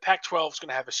 And the Pac-12 is going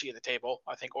to have a seat at the table.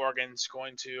 I think Oregon's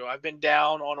going to. I've been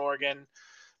down on Oregon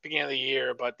beginning of the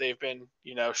year, but they've been,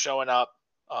 showing up.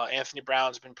 Anthony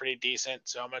Brown's been pretty decent,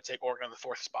 so I'm going to take Oregon on the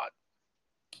 4th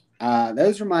spot.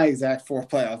 Those are my exact 4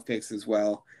 playoff picks as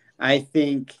well. I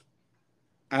think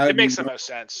it makes the most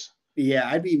sense. Yeah,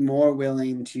 I'd be more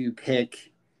willing to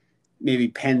pick maybe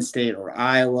Penn State or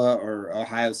Iowa or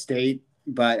Ohio State,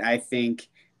 but I think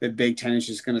the Big Ten is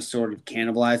just going to sort of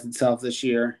cannibalize itself this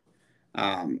year.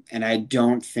 And I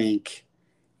don't think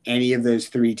any of those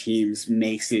 3 teams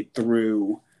makes it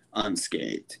through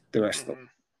unscathed the rest of the way.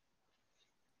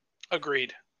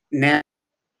 Agreed. Now,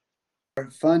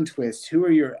 fun twist, who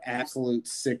are your absolute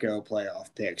sicko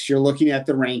playoff picks? You're looking at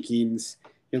the rankings,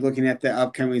 you're looking at the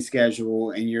upcoming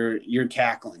schedule, and you're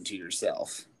cackling to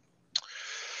yourself.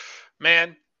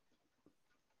 Man,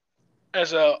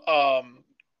 as a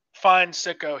fine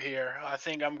sicko here, I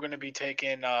think I'm going to be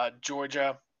taking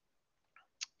Georgia,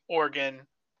 Oregon,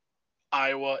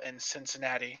 Iowa, and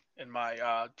Cincinnati in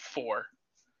my 4.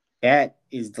 That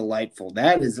is delightful.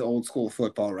 That is old school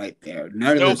football right there.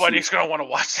 None of this. Nobody's going to want to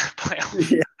watch that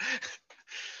playoff. Yeah.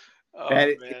 Oh, That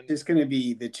it's man. just going to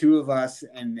be the two of us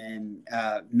and then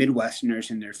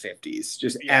Midwesterners in their 50s.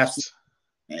 Just Yes.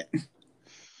 absolutely.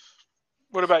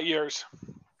 What about yours?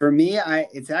 For me,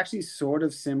 it's actually sort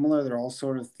of similar. They're all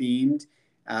sort of themed.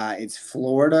 It's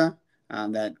Florida,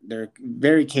 that they're a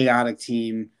very chaotic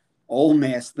team. Ole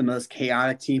Miss, the most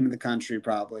chaotic team in the country,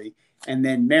 probably, and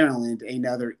then Maryland,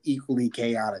 another equally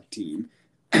chaotic team.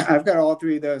 I've got all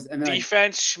three of those, and then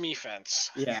Defense,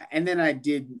 schmefense. yeah, and then I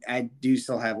do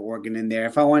still have Oregon in there.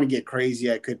 If I want to get crazy,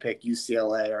 I could pick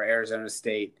UCLA or Arizona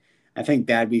State. I think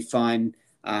that'd be fun.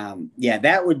 Yeah,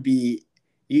 that would be.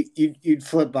 You'd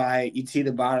flip by, you'd see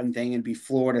the bottom thing, and be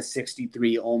Florida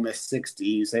 63, Ole Miss 60.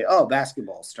 You say, oh,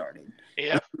 basketball started.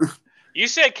 Yeah. You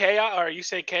say chaos, or you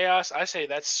say chaos. I say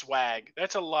that's swag.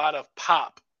 That's a lot of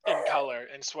pop and color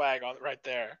and swag on right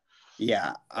there.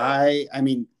 Yeah, I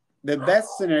mean, the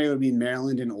best scenario would be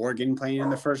Maryland and Oregon playing in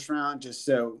the first round, just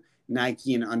so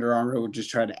Nike and Under Armour would just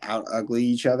try to out ugly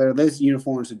each other. Those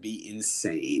uniforms would be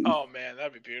insane. Oh man,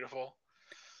 that'd be beautiful.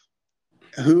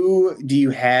 Who do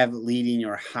you have leading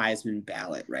your Heisman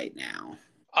ballot right now?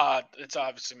 It's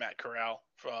obviously Matt Corral,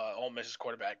 Ole Miss's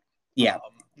quarterback. Yeah,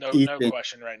 no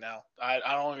question right now. I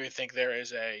don't even think there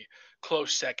is a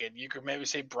close second. You could maybe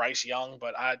say Bryce Young,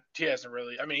 but he hasn't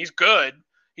really. I mean, he's good,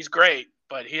 he's great,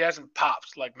 but he hasn't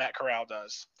popped like Matt Corral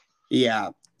does. Yeah,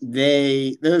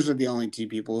 those are the only two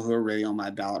people who are really on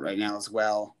my ballot right now as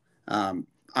well.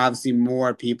 Obviously,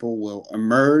 more people will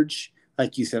emerge.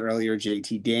 Like you said earlier,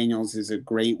 JT Daniels is a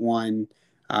great one.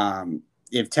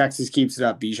 If Texas keeps it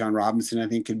up, Bijan Robinson, I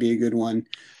think, could be a good one.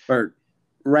 But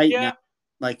right now,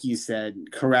 like you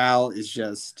said, Corral is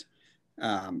just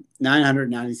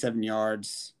 997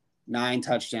 yards, 9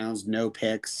 touchdowns, no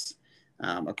picks,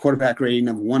 a quarterback rating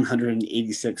of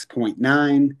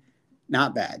 186.9.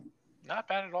 Not bad. Not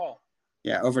bad at all.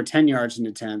 Yeah, over 10 yards in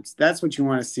attempts. That's what you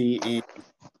want to see. And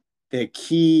the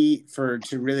key to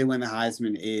really win the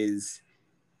Heisman is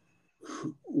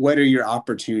what are your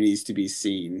opportunities to be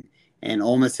seen? And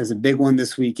Ole Miss has a big one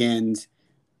this weekend.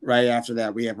 Right after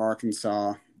that, we have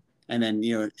Arkansas. And then,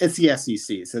 it's the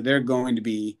SEC. So they're going to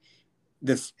be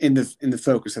in the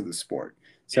focus of the sport.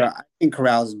 So I think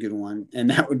Corral is a good one. And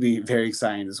that would be very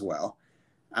exciting as well.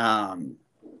 And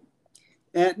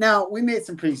now, we made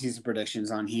some preseason predictions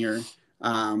on here.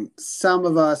 Some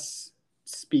of us,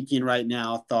 speaking right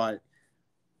now, thought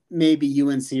maybe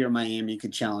UNC or Miami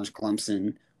could challenge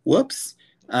Clemson. Whoops.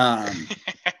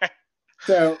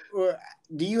 So,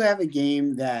 do you have a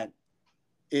game that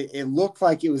it looked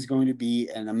like it was going to be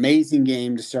an amazing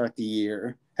game to start the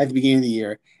year, at the beginning of the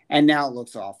year, and now it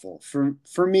looks awful?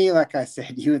 For me, like I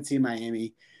said, UNC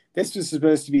Miami, this was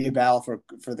supposed to be a battle for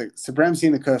the supremacy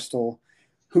in the Coastal.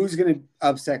 Who's going to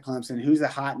upset Clemson? Who's a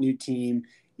hot new team?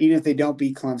 Even if they don't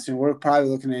beat Clemson, we're probably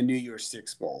looking at a New Year's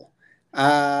Six bowl.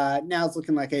 Now it's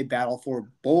looking like a battle for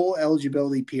bowl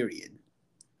eligibility, period.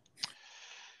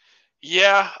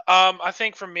 Yeah, I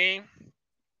think for me,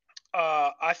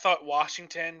 I thought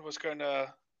Washington was going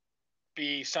to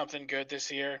be something good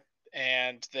this year,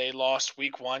 and they lost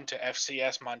week 1 to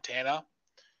FCS Montana.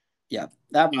 Yeah,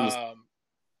 that one was.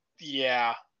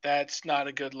 Yeah, that's not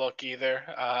a good look either.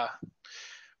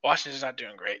 Washington's not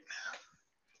doing great.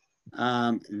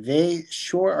 They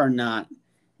sure are not.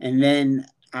 And then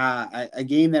a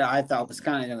game that I thought was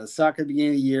kind of going to suck at the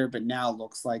beginning of the year, but now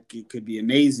looks like it could be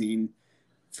amazing.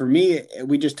 For me,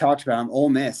 we just talked about Ole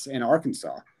Miss and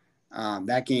Arkansas.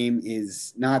 That game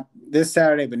is not this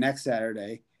Saturday, but next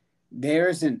Saturday.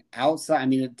 There's an outside. I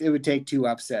mean, it would take 2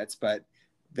 upsets, but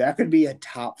that could be a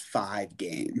top 5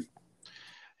 game.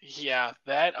 Yeah,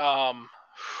 that I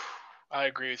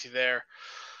agree with you there.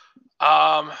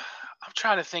 I'm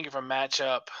trying to think of a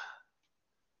matchup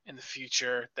in the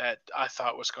future that I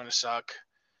thought was going to suck.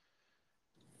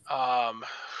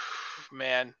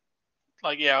 Man,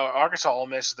 Arkansas Ole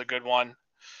Miss is the good one.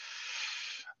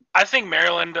 I think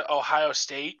Maryland Ohio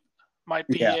State might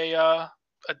be a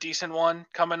decent one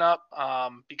coming up,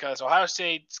 because Ohio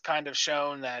State's kind of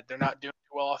shown that they're not doing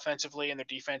well offensively and their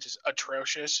defense is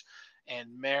atrocious, and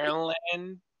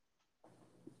Maryland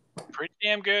pretty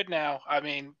damn good now. I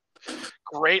mean,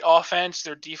 great offense.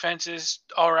 Their defense is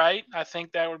all right. I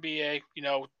think that would be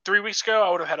 3 weeks ago,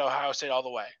 I would have had Ohio State all the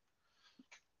way.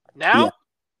 Now,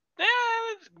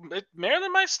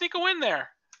 Maryland might sneak a win there.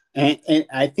 And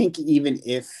I think even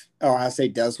if Ohio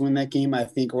State does win that game, I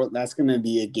think that's going to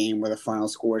be a game where the final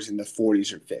score is in the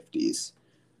 40s or 50s.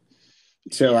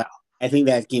 So I think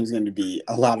that game's going to be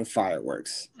a lot of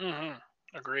fireworks. Mm-hmm.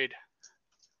 Agreed.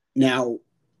 Now,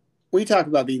 we talk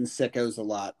about being sickos a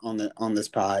lot on this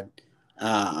pod.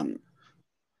 Um,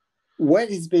 what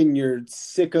has been your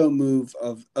sicko move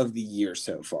of the year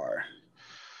so far?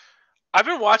 I've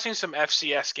been watching some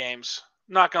FCS games.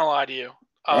 Not gonna lie to you.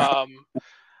 Um,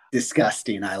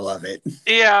 Disgusting. I love it.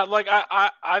 yeah, like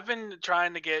I've been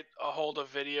trying to get a hold of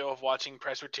video of watching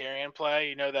Presbyterian play.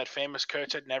 You know that famous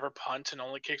coach that never punts and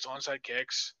only kicks onside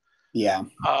kicks. Yeah.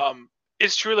 Um,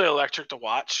 it's truly electric to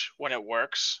watch when it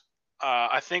works.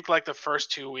 I think like the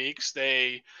first 2 weeks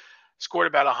they scored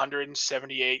about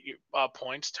 178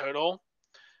 points total,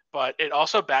 but it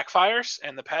also backfires.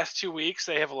 And the past 2 weeks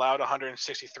they have allowed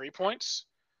 163 points,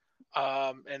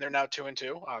 and they're now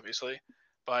 2-2, obviously.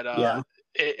 But Yeah.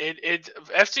 it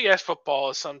FCS football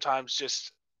is sometimes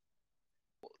just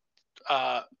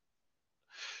uh,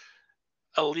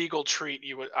 a legal treat.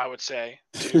 I would say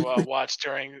to watch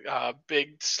during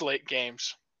big slate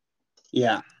games.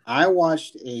 Yeah. I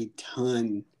watched a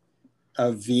ton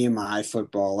of VMI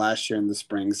football last year in the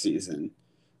spring season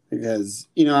because,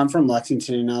 I'm from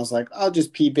Lexington and I was like, I'll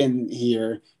just peep in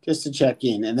here just to check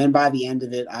in. And then by the end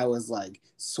of it, I was like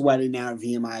sweating out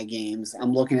VMI games.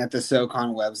 I'm looking at the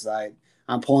SoCon website.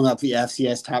 I'm pulling up the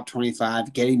FCS top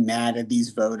 25, getting mad at these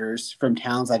voters from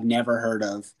towns I've never heard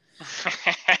of.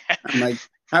 I'm like,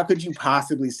 how could you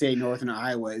possibly say Northern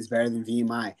Iowa is better than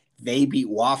VMI? They beat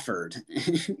Wofford,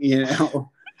 you know?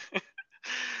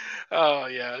 Oh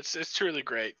yeah, it's truly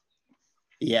great.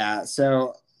 Yeah.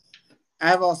 So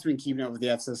I've also been keeping up with the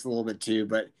FCS a little bit too,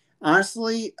 but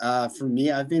honestly, for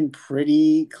me, I've been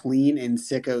pretty clean and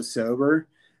sicko sober.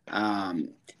 Um,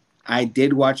 I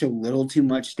did watch a little too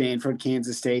much Stanford,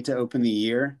 Kansas State to open the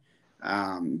year,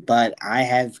 but I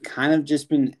have kind of just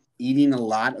been eating a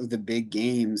lot of the big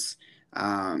games.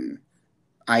 Um,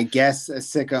 I guess a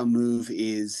sicko move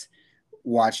is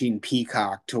watching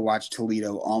Peacock to watch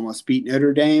Toledo almost beat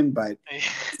Notre Dame, but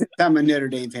since I'm a Notre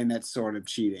Dame fan, that's sort of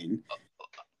cheating.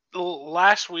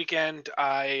 Last weekend,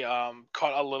 I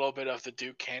caught a little bit of the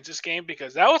Duke Kansas game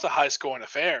because that was a high scoring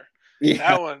affair. Yeah.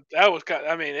 That was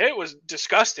I mean, it was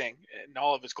disgusting in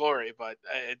all of its glory, but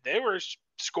they were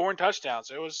scoring touchdowns.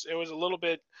 It was a little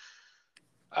bit.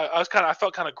 I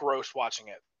felt kind of gross watching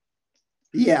it.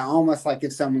 Yeah, almost like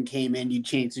if someone came in, you'd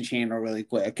change the channel really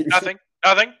quick. Nothing.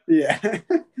 Yeah.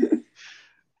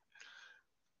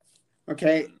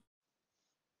 Okay.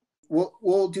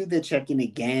 We'll do the check-in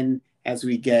again as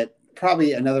we get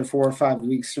probably another 4 or 5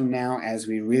 weeks from now as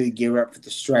we really gear up for the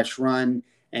stretch run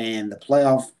and the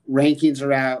playoff rankings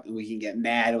are out and we can get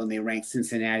mad when they rank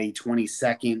Cincinnati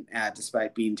 22nd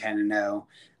despite being 10-0.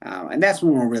 And that's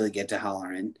when we'll really get to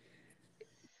hollering.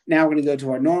 Now we're going to go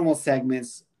to our normal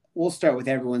segments. We'll start with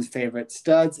everyone's favorite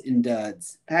studs and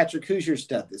duds. Patrick, who's your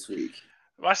stud this week?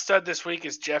 My stud this week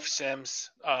is Jeff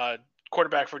Sims,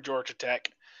 quarterback for Georgia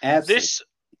Tech. Absolutely. This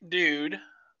dude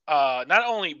not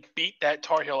only beat that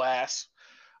Tar Heel ass,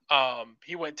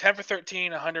 he went 10 for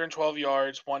 13, 112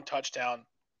 yards, 1 touchdown,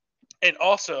 and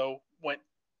also went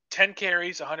 10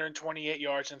 carries, 128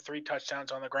 yards, and 3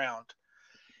 touchdowns on the ground.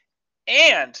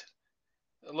 And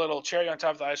a little cherry on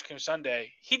top of the ice cream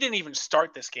sundae, he didn't even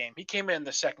start this game. He came in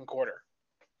the second quarter.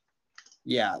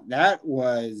 Yeah, that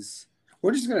was.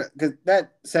 We're just gonna because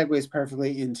that segues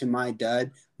perfectly into my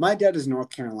dud. My dud is North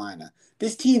Carolina.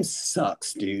 This team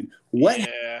sucks, dude. What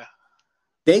Yeah.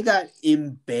 they got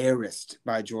embarrassed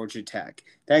by Georgia Tech.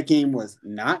 That game was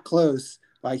not close.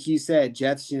 Like you said,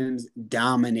 Jeff Sims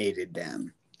dominated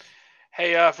them.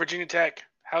 Hey, Virginia Tech,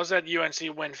 how's that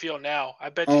UNC win feel now? I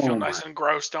bet you feel Oh my nice and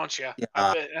gross, don't you? I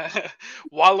god. bet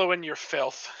wallow in your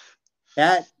filth.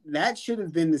 That should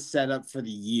have been the setup for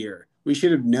the year. We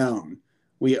should have known.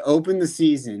 We opened the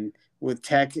season with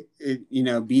Tech,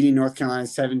 beating North Carolina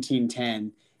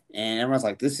 17-10, and everyone's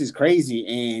like, "This is crazy,"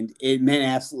 and it meant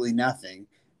absolutely nothing,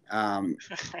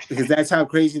 because that's how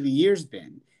crazy the year's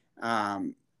been.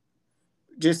 Um,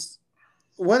 just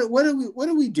what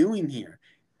are we doing here?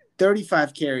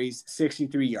 35 carries,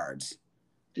 63 yards,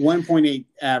 1.8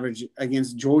 average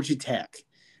against Georgia Tech.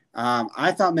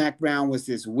 I thought Mac Brown was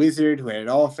this wizard who had it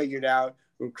all figured out,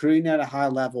 recruiting at a high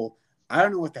level. I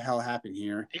don't know what the hell happened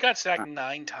here. He got sacked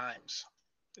 9 times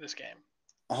this game.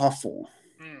 Awful.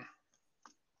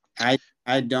 Mm.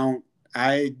 I don't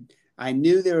I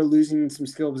knew they were losing some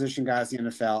skill position guys in the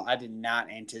NFL. I did not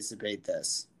anticipate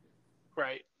this.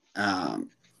 Right.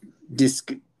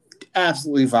 Disc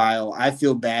absolutely vile. I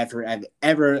feel bad for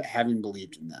ever having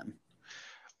believed in them.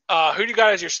 Who do you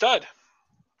got as your stud?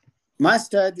 My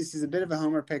stud, this is a bit of a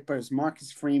homer pick, but it's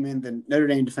Marcus Freeman, the Notre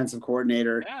Dame defensive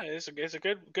coordinator. Yeah, it's a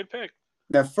good pick.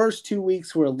 The first 2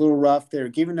 weeks were a little rough. They were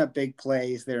giving up big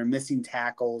plays. They were missing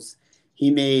tackles. he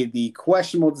made the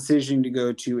questionable decision to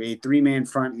go to a 3-man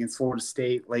front against Florida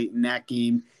State late in that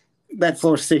game. Let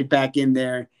Florida State back in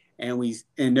there, and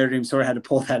Notre Dame sort of had to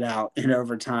pull that out in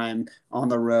overtime on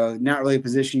the road. Not really a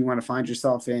position you want to find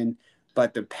yourself in,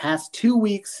 but the past 2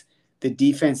 weeks, the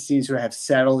defense seems to have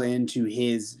settled into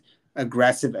his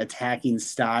aggressive attacking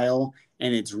style,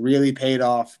 and it's really paid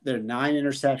off. Their 9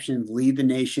 interceptions lead the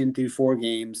nation through 4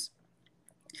 games.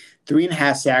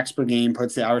 3.5 sacks per game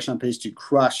puts the Irish on pace to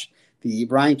crush the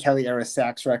Brian Kelly era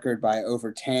sacks record by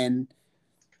over 10.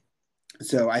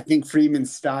 So I think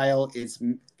Freeman's style is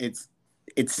it's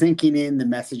sinking in, the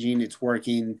messaging, it's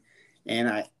working, and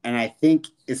I think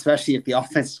especially if the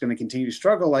offense is going to continue to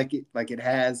struggle like it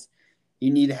has,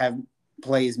 you need to have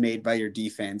plays made by your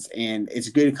defense, and it's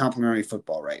good complementary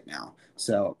football right now.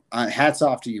 So hats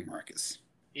off to you, Marcus.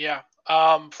 Yeah.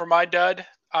 For my dud,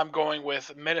 I'm going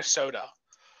with Minnesota.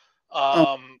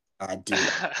 Dude.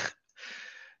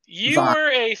 You were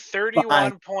a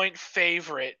 31-point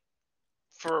favorite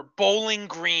for Bowling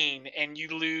Green, and you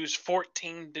lose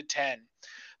 14-10.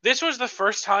 This was the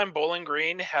first time Bowling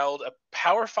Green held a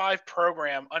Power 5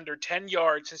 program under 10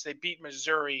 yards since they beat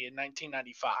Missouri in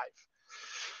 1995.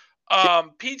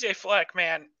 PJ Fleck,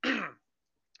 man,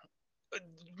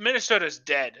 Minnesota's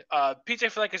dead.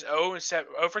 PJ Fleck is 0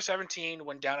 for 17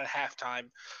 when down at halftime.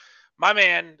 My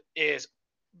man is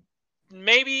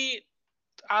maybe,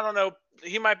 I don't know,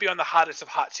 he might be on the hottest of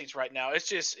hot seats right now. It's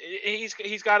just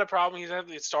he's got a problem. He's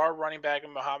the star running back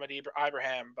in Muhammad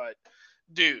Ibrahim, but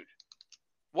dude,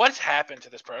 what's happened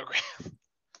to this program?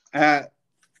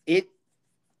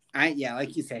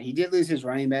 Like you said, he did lose his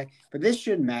running back, but this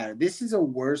shouldn't matter. This is a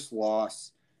worse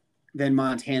loss than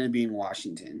Montana being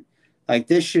Washington. Like,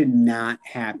 this should not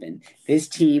happen. This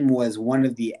team was one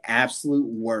of the absolute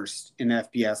worst in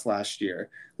FBS last year,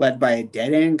 led by a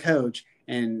dead-end coach,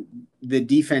 and the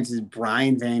defense is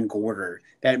Brian Van Gorder,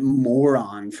 that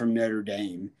moron from Notre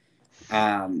Dame.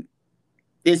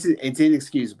 It's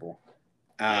inexcusable.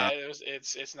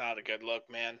 It's not a good look,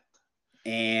 man.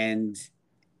 And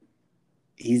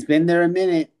he's been there a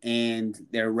minute, and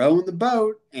they're rowing the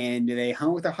boat, and they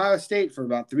hung with Ohio State for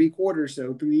about 3 quarters to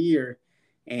open the year,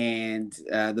 and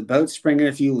the boat's springing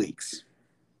a few leaks.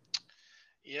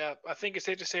 Yeah, I think it's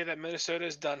safe to say that Minnesota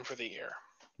is done for the year.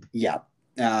 Yeah.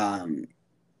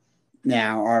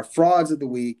 Now, our frauds of the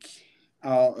week,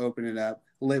 I'll open it up.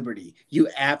 Liberty, you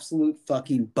absolute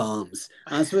fucking bums.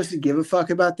 I'm supposed to give a fuck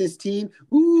about this team?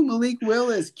 Ooh, Malik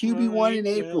Willis, QB1 in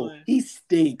April. Willis. He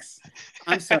stinks.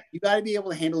 I'm sorry. You got to be able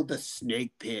to handle the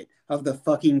snake pit of the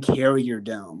fucking Carrier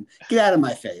Dome. Get out of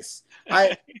my face.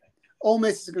 Ole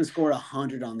Miss is going to score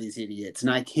 100 on these idiots,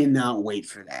 and I cannot wait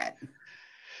for that.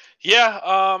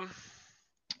 Yeah,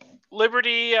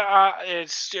 Liberty,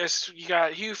 it's just, you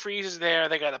got Hugh Freeze is there.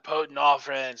 They got a potent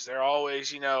offense. They're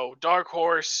always, dark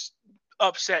horse,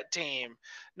 upset team.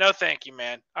 No, thank you,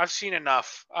 man. I've seen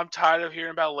enough. I'm tired of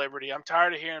hearing about Liberty. I'm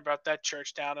tired of hearing about that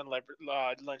church down in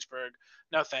Lynchburg.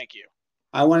 No, thank you.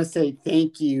 I want to say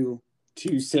thank you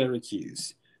to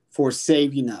Syracuse for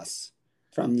saving us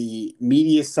from the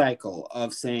media cycle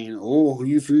of saying, oh,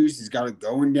 Hugh Freeze has got it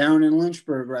going down in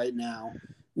Lynchburg right now.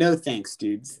 No thanks,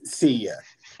 dudes. See ya.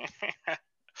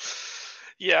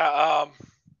 Yeah,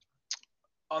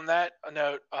 on that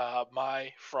note,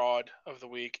 my fraud of the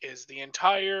week is the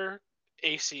entire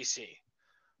ACC.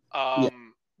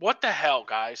 What the hell,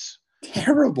 guys?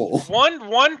 Terrible.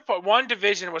 One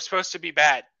division was supposed to be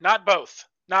bad, not both.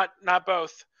 Not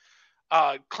both.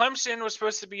 Clemson was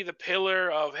supposed to be the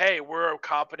pillar of, hey, we're a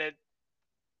competent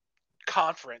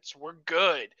conference. We're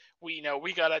good. We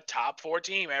got a top 4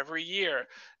 team every year.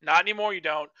 Not anymore. You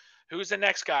don't. Who's the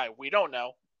next guy? We don't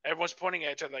know. Everyone's pointing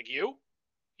at each other like, you.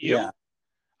 Yeah.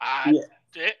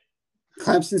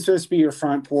 Clemson's supposed to be your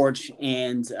front porch,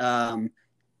 and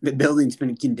the building's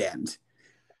been condemned.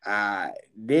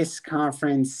 This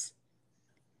conference,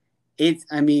 it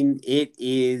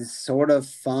is sort of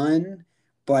fun,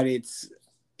 but it's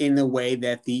in the way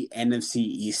that the NFC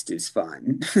East is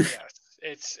fun.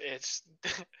 Yes,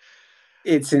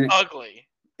 it's ugly.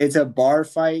 It's a bar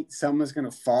fight. Someone's going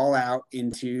to fall out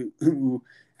into. The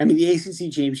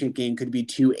ACC championship game could be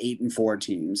 2 8-4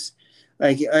 teams.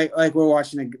 Like we're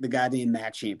watching the goddamn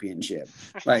MAC championship.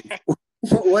 Like,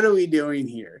 what are we doing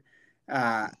here?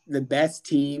 The best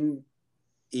team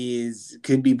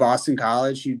could be Boston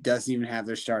College, who doesn't even have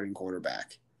their starting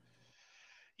quarterback.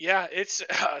 Yeah, it's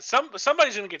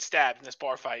somebody's going to get stabbed in this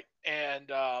bar fight,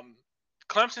 and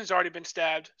Clemson's already been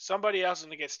stabbed. Somebody else is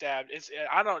going to get stabbed.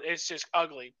 It's just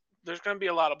ugly. There's going to be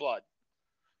a lot of blood.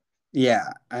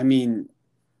 Yeah,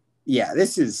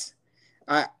 this is.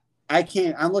 I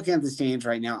can't. I'm looking at the standings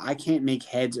right now. I can't make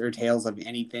heads or tails of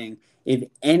anything. If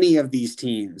any of these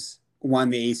teams won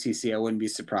the ACC, I wouldn't be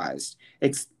surprised,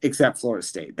 except Florida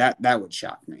State. That would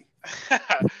shock me.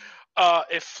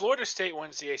 If Florida State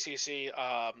wins the ACC,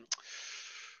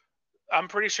 I'm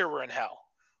pretty sure we're in hell.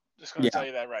 Just going to tell Yeah,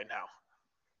 you that right now.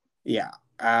 yeah,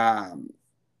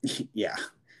 yeah.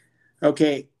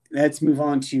 Okay, let's move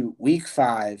on to Week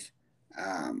 5.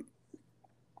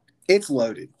 It's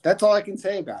loaded. That's all I can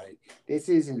say about it. This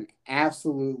is an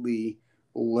absolutely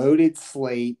loaded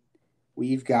slate.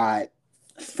 We've got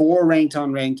 4 ranked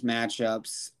on ranked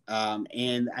matchups.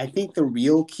 And I think the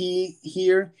real key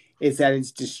here is that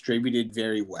it's distributed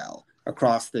very well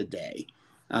across the day.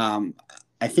 Um,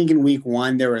 I think in week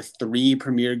 1, there were 3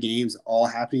 premier games all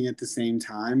happening at the same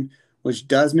time, which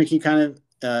does make it kind of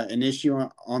an issue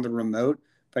on the remote.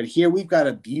 But here we've got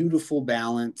a beautiful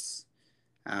balance.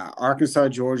 Arkansas,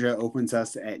 Georgia opens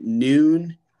us at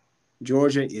noon.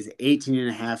 Georgia is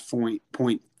 18.5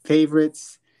 point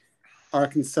favorites.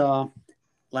 Arkansas,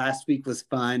 last week was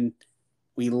fun.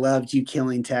 We loved you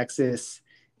killing Texas,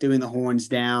 doing the horns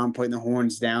down, putting the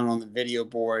horns down on the video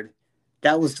board.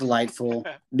 That was delightful.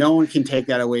 No one can take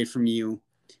that away from you.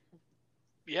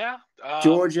 Yeah.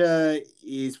 Georgia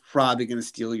is probably going to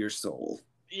steal your soul.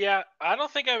 Yeah, I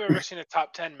don't think I've ever seen a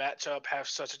top 10 matchup have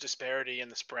such a disparity in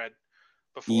the spread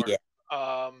before. Yeah.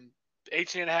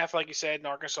 18.5, like you said, and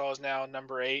Arkansas is now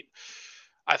number 8.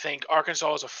 I think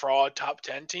Arkansas is a fraud top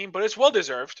 10 team, but it's well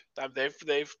deserved. They've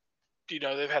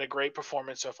had a great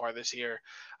performance so far this year.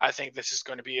 I think this is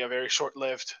going to be a very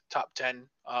short-lived top 10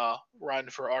 run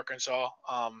for Arkansas.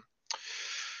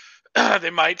 They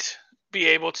might be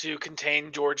able to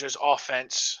contain Georgia's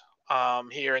offense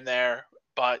here and there,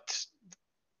 but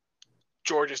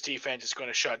Georgia's defense is going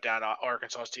to shut down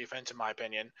Arkansas's defense, in my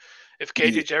opinion. If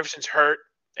KJ Jefferson's hurt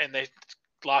and they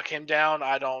lock him down,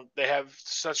 they have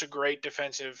such a great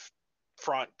defensive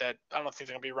front that I don't think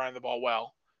they're going to be running the ball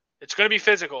well. It's going to be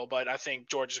physical, but I think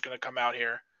Georgia's going to come out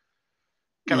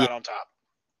on top.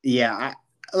 Yeah,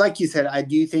 like you said, I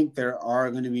do think there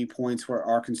are going to be points where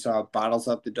Arkansas bottles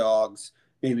up the Dogs,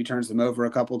 maybe turns them over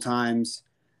a couple times.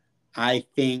 I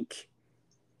think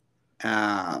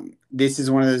this is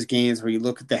one of those games where you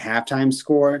look at the halftime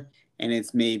score and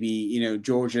it's maybe,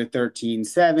 Georgia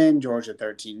 13-7, Georgia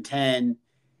 13-10,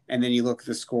 and then you look at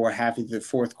the score halfway through the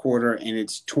fourth quarter and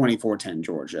it's 24-10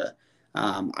 Georgia.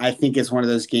 I think it's one of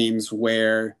those games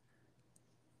where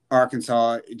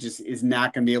Arkansas just is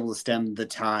not going to be able to stem the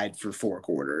tide for 4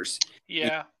 quarters.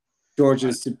 Yeah. And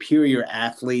Georgia's superior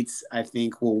athletes, I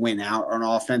think, will win out on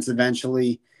offense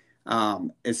eventually.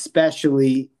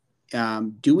 Especially,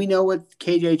 do we know what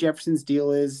KJ Jefferson's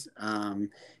deal is?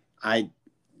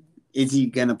 Is he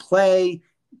going to play?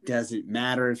 Does it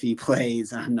matter if he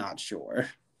plays? I'm not sure.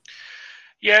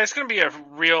 Yeah, it's going to be a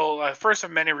real first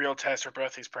of many real tests for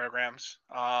both these programs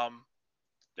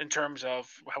in terms of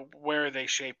where they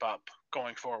shape up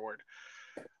going forward.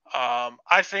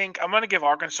 I think I'm going to give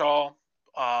Arkansas.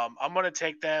 I'm going to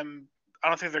take them. I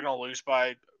don't think they're going to lose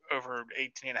by over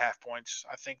 18.5 points.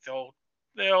 I think they'll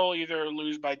either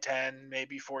lose by 10,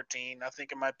 maybe 14. I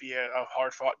think it might be a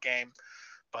hard-fought game,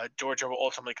 but Georgia will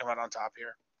ultimately come out on top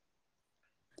here.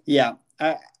 Yeah,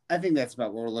 I think that's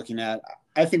about what we're looking at.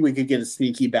 I think we could get a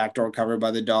sneaky backdoor cover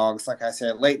by the Dogs, like I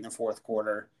said, late in the fourth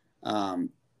quarter,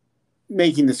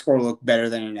 making the score look better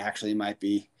than it actually might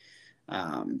be.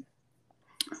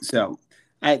 So,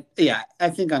 I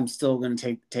think I'm still going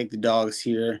to take the Dogs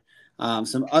here.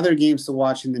 Some other games to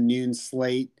watch in the noon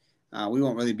slate. We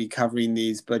won't really be covering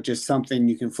these, but just something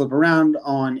you can flip around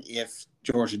on if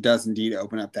Georgia does indeed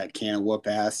open up that can of whoop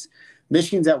ass.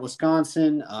 Michigan's at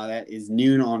Wisconsin. That is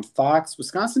noon on Fox.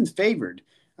 Wisconsin's favored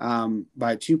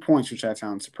by 2 points, which I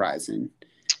found surprising.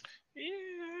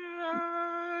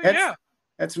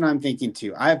 That's what I'm thinking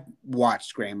too. I've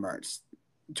watched Graham Mertz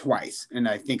twice, and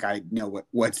I think I know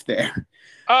what's there.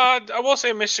 I will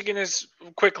say Michigan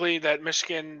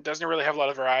doesn't really have a lot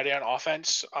of variety on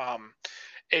offense.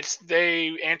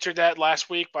 They answered that last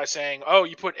week by saying, "Oh,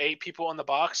 you put 8 people in the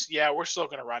box. Yeah, we're still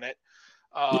going to run it."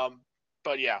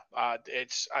 But yeah, I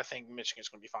think Michigan's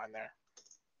going to be fine there.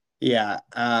 Yeah,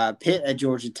 Pitt at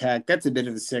Georgia Tech. That's a bit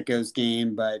of a sickos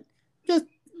game, but just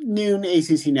noon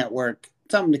ACC network.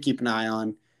 Something to keep an eye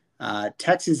on.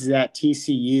 Texas is at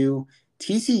TCU.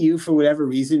 TCU, for whatever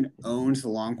reason, owns the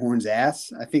Longhorns'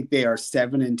 ass. I think they are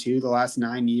 7-2 the last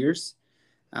 9 years.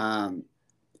 And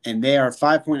they are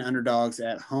 5-point underdogs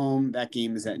at home. That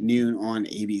game is at noon on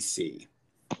ABC.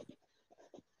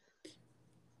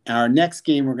 Our next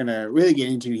game we're going to really get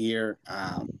into here,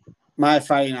 my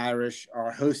Fighting Irish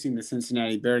are hosting the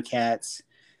Cincinnati Bearcats,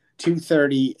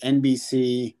 2:30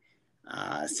 NBC.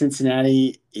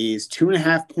 Cincinnati is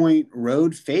 2.5-point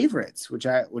road favorites, which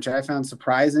I found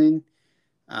surprising.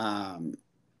 Um,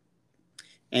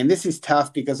 and this is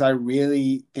tough because I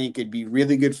really think it'd be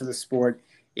really good for the sport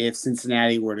if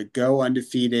Cincinnati were to go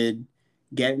undefeated,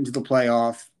 get into the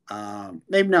playoff,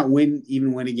 maybe not win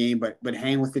a game, but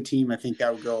hang with the team. I think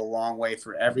that would go a long way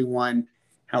for everyone.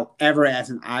 However, as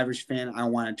an Irish fan, I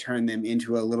want to turn them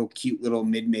into a little cute little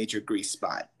mid-major grease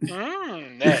spot.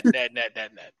 Ned.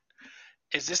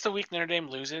 Is this the week Notre Dame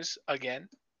loses again?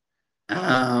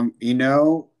 You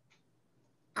know,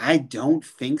 I don't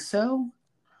think so.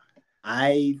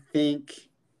 I think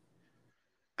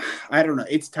I don't know.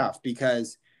 It's tough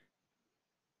because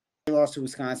they lost to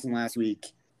Wisconsin last week.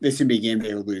 This would be a game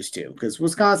they would lose to because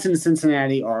Wisconsin and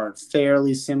Cincinnati are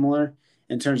fairly similar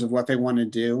in terms of what they want to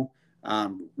do.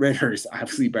 Ritter is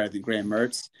obviously better than Graham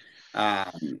Mertz.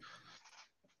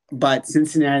 But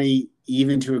Cincinnati,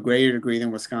 even to a greater degree than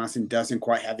Wisconsin, doesn't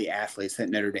quite have the athletes that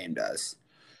Notre Dame does.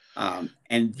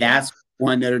 And that's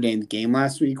one Notre Dame's game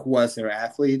last week was their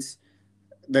athletes.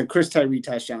 The Chris Tyree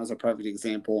touchdown is a perfect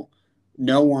example.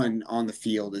 No one on the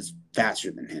field is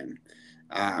faster than him.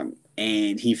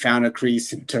 And he found a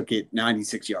crease and took it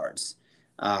 96 yards.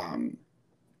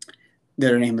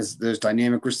 Their name is there's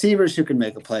dynamic receivers who can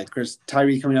make a play. Chris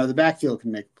Tyree coming out of the backfield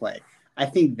can make a play. I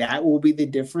think that will be the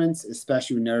difference,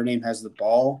 especially when Notre Dame has the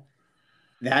ball.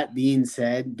 That being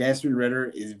said, Desmond Ritter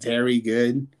is very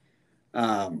good.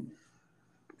 Notre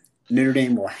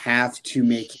Dame will have to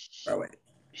make him throw it.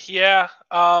 Yeah.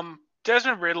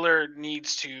 Desmond Riddler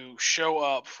needs to show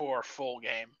up for a full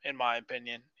game, in my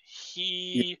opinion.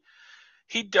 He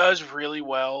does really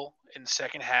well in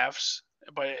second halves,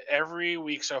 but every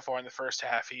week so far in the first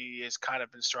half, he has kind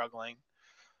of been struggling.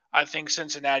 I think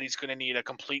Cincinnati's going to need a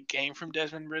complete game from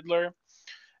Desmond Riddler,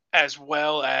 as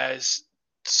well as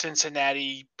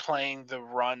Cincinnati playing the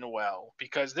run well,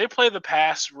 because they play the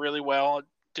pass really well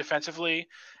defensively,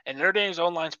 and Notre Dame's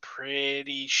own line's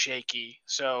pretty shaky.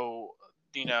 So,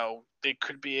 they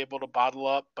could be able to bottle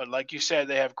up, but like you said,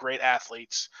 they have great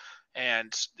athletes,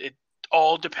 and it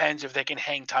all depends if they can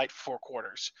hang tight for 4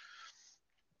 quarters.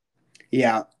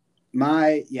 Yeah.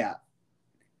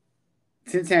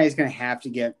 Cincinnati's going to have to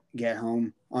get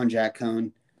home on Jack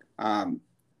Cohn.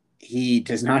 He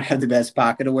does not have the best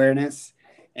pocket awareness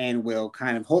and will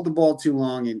kind of hold the ball too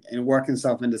long and work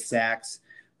himself into sacks.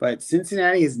 But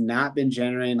Cincinnati has not been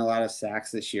generating a lot of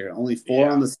sacks this year. Only 4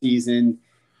 on the season,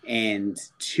 and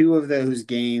 2 of those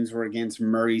games were against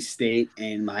Murray State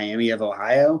and Miami of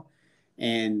Ohio.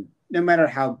 And no matter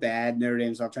how bad Notre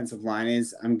Dame's offensive line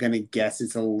is, I'm going to guess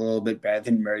it's a little bit better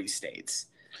than Murray State's.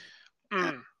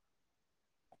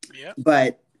 Yeah.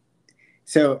 But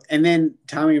and then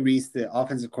Tommy Rees, the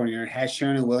offensive coordinator, has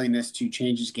shown a willingness to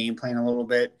change his game plan a little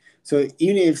bit. So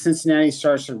even if Cincinnati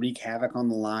starts to wreak havoc on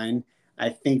the line, I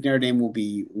think Notre Dame will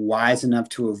be wise enough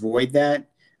to avoid that,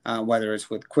 whether it's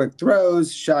with quick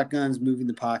throws, shotguns, moving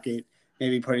the pocket,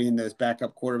 maybe putting in those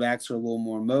backup quarterbacks who are a little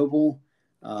more mobile.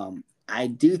 I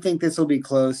do think this will be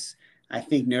close. I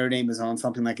think Notre Dame is on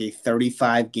something like a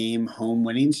 35-game home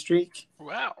winning streak.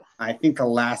 Wow. I think the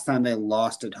last time they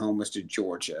lost at home was to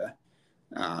Georgia.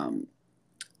 And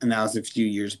that was a few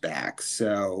years back.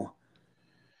 So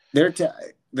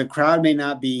the crowd may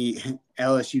not be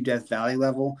LSU Death Valley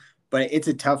level, but it's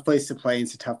a tough place to play. And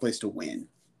it's a tough place to win.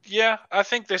 Yeah, I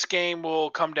think this game will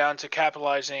come down to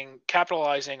capitalizing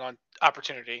on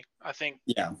opportunity. I think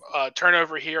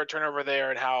turnover here, turnover there,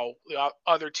 and how the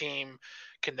other team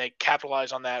can they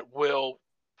capitalize on that will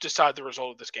decide the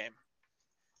result of this game.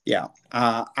 Yeah,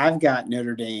 I've got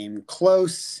Notre Dame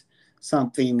close,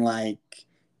 something like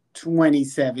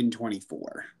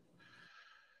 27-24.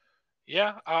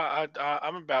 Yeah,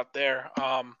 I'm about there.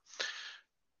 I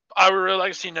would really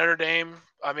like to see Notre Dame.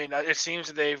 I mean, it seems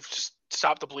that they've just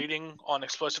stopped the bleeding on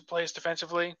explosive plays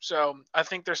defensively, so I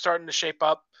think they're starting to shape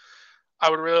up. I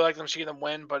would really like them to see them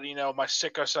win, but my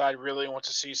sicko side really wants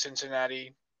to see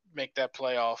Cincinnati make that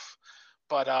playoff.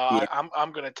 But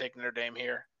I'm going to take Notre Dame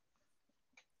here.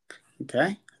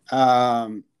 Okay.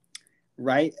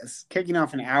 Right. Kicking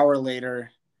off an hour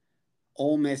later,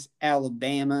 Ole Miss,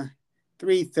 Alabama,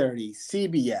 3:30,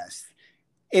 CBS.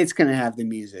 It's going to have the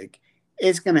music.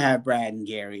 It's going to have Brad and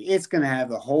Gary. It's going to have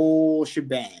the whole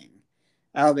shebang.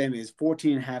 Alabama is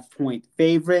 14.5-point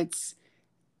favorites.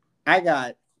 I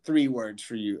got 3 words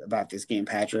for you about this game,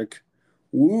 Patrick.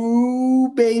 Woo,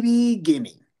 baby,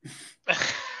 gimme.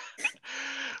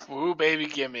 Woo, baby,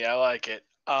 gimme. I like it.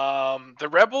 The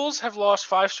Rebels have lost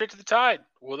 5 straight to the Tide.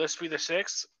 Will this be the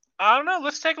 6th? I don't know.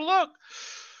 Let's take a look.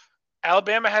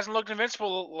 Alabama hasn't looked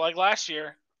invincible like last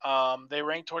year. They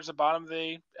rank towards the bottom of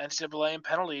the NCAA in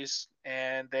penalties,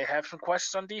 and they have some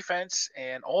questions on defense.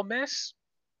 And Ole Miss,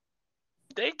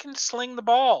 they can sling the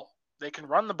ball. They can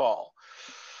run the ball.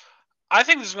 I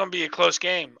think this is going to be a close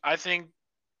game. I think,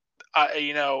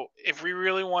 if we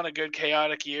really want a good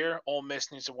chaotic year, Ole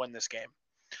Miss needs to win this game.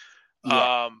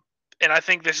 Yeah. And I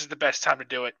think this is the best time to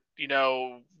do it.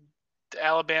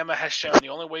 Alabama has shown the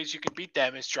only ways you can beat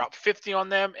them is drop 50 on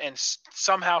them and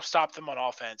somehow stop them on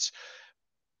offense.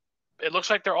 It looks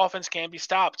like their offense can be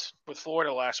stopped with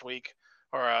Florida last week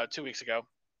or 2 weeks ago.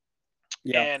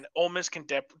 Yeah. And Ole Miss can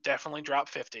definitely drop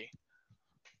 50.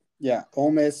 Yeah.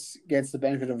 Ole Miss gets the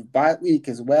benefit of a bye week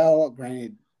as well.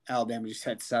 Granted, Alabama just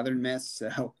had Southern Miss,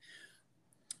 so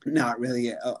not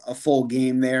really a full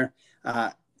game there.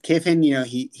 Kiffin,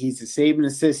 he's a Saban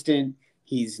assistant.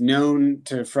 He's known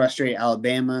to frustrate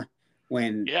Alabama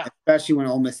especially when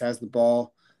Ole Miss has the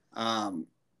ball.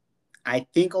 I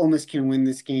think Ole Miss can win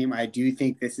this game. I do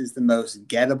think this is the most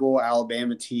gettable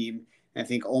Alabama team. I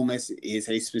think Ole Miss is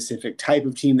a specific type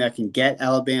of team that can get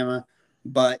Alabama,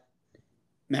 but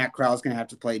Matt Corral's going to have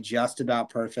to play just about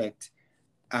perfect.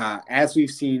 As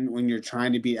we've seen, when you're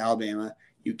trying to beat Alabama,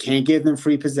 you can't give them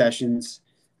free possessions,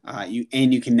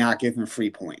 you cannot give them free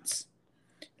points.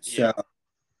 So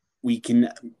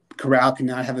Corral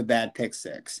cannot have a bad pick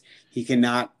six. He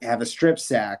cannot have a strip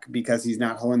sack because he's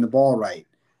not holding the ball right.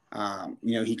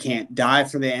 He can't dive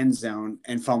for the end zone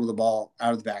and fumble the ball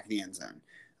out of the back of the end zone.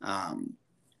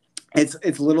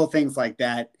 It's little things like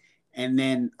that. And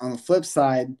then on the flip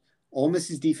side, Ole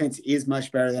Miss's defense is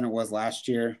much better than it was last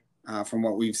year. From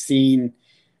what we've seen,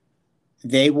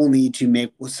 they will need to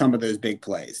make some of those big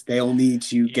plays. They'll need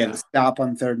to get a stop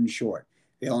on 3rd and short.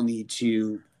 They'll need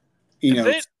to, they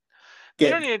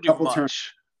don't need to do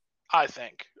much, I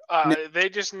think. They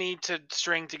just need to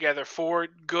string together 4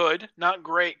 good, not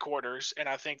great quarters, and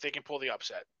I think they can pull the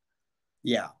upset.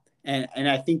 Yeah. And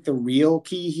I think the real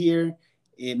key here,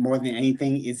 more than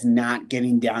anything, is not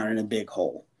getting down in a big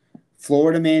hole.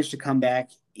 Florida managed to come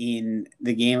back in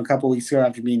the game a couple weeks ago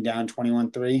after being down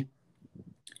 21-3.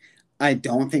 I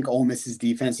don't think Ole Miss's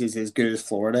defense is as good as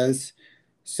Florida's,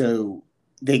 so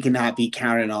they cannot be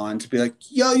counted on to be like,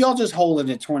 y'all just hold it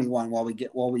at 21 while we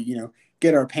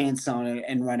get our pants on it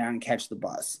and run out and catch the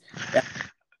bus.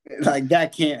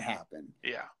 That can't happen.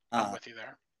 Yeah, I'm with you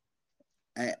there.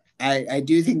 I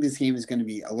do think this game is going to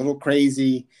be a little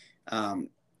crazy.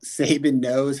 Saban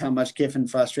knows how much Kiffin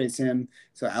frustrates him,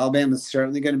 so Alabama's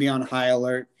certainly going to be on high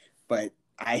alert. But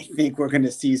I think we're going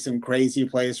to see some crazy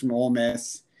plays from Ole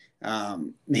Miss.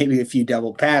 Maybe a few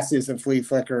double passes, a flea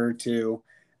flicker or two.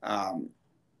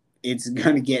 It's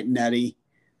going to get nutty.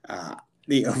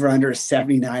 The over-under is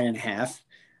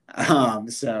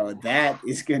 79.5. So that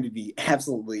is going to be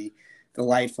absolutely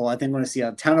delightful. I think we're going to see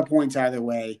a ton of points either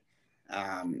way.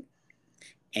 And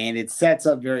it sets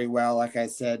up very well. Like I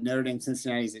said, Notre Dame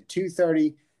Cincinnati is at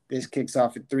 2:30. This kicks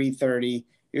off at 3:30.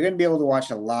 You're going to be able to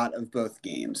watch a lot of both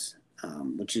games,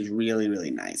 which is really,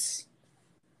 really nice.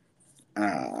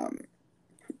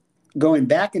 Going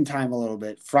back in time a little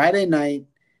bit, Friday night,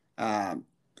 let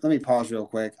me pause real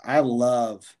quick. I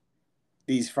love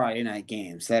these Friday night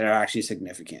games that are actually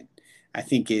significant. I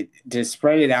think to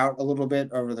spread it out a little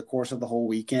bit over the course of the whole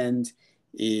weekend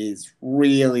is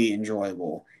really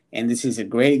enjoyable. And this is a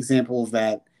great example of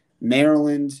that.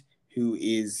 Maryland, who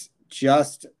is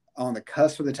just on the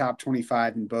cusp of the top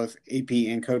 25 in both AP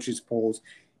and coaches polls,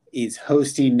 is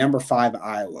hosting number 5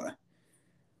 Iowa.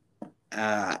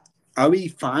 Are we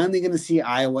finally going to see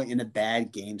Iowa in a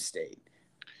bad game state?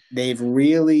 They've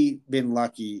really been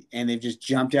lucky, and they've just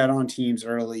jumped out on teams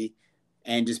early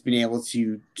and just been able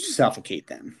to suffocate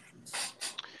them.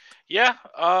 Yeah,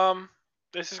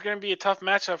 this is going to be a tough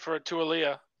matchup for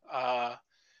Tualia.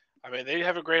 They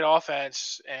have a great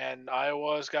offense, and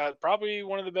Iowa's got probably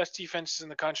one of the best defenses in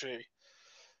the country.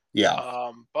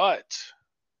 Yeah. But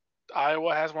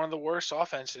Iowa has one of the worst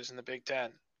offenses in the Big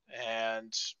Ten,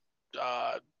 and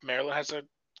Maryland has a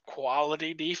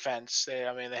quality defense. They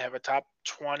have a top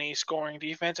 20 scoring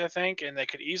defense, I think, and they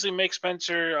could easily make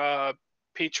Spencer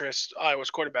Petras,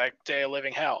 Iowa's quarterback, day a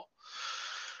living hell.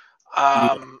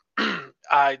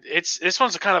 This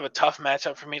one's kind of a tough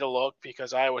matchup for me to look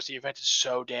because Iowa's defense is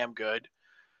so damn good.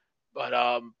 But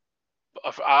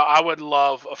I would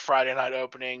love a Friday night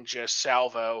opening, just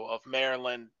salvo of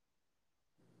Maryland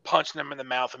punching them in the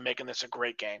mouth and making this a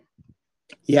great game.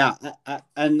 Yeah,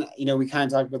 and we kind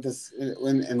of talked about this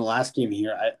in the last game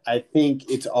here. I think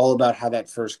it's all about how that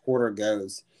first quarter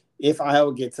goes. If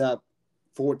Iowa gets up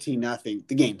 14-0,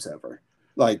 the game's over.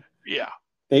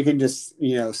 They can just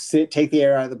take the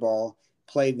air out of the ball,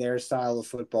 play their style of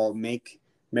football, make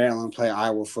Maryland play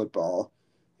Iowa football,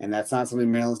 and that's not something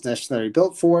Maryland's necessarily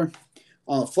built for.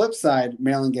 On the flip side,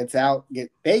 Maryland gets out,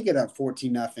 they get up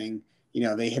 14-0.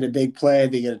 They hit a big play,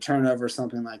 they get a turnover,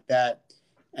 something like that,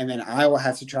 and then Iowa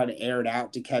has to try to air it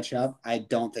out to catch up. I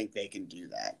don't think they can do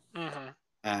that.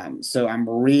 So I'm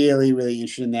really, really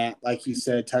interested in that. Like you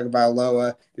said,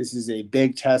 Tagovailoa, this is a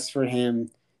big test for him.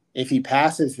 If he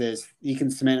passes this, he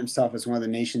can cement himself as one of the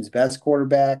nation's best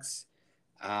quarterbacks.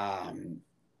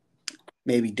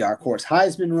 Maybe dark horse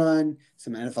Heisman run,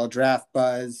 some NFL draft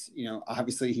buzz.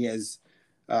 Obviously he has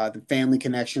the family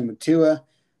connection with Tua.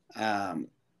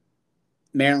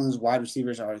 Maryland's wide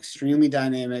receivers are extremely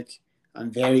dynamic. I'm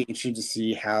very interested to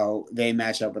see how they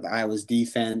match up with Iowa's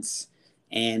defense,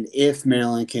 and if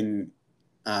Maryland can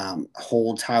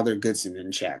hold Tyler Goodson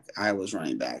in check, Iowa's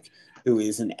running back, who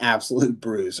is an absolute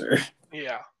bruiser.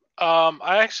 Yeah.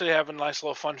 I actually have a nice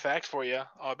little fun fact for you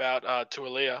about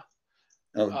Tualia.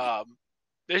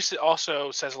 This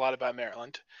also says a lot about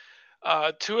Maryland.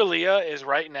 Tualia is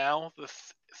right now the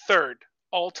third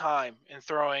all-time in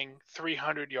throwing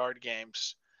 300-yard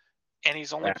games, and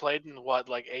he's only played in,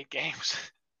 8 games?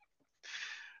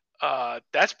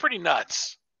 That's pretty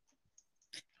nuts.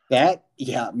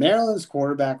 Maryland's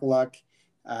quarterback luck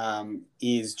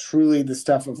is truly the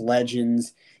stuff of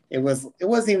legends. It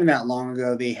wasn't even that long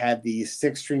ago they had the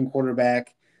 6-string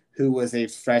quarterback who was a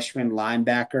freshman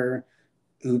linebacker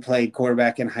who played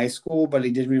quarterback in high school, but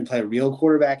he didn't even play real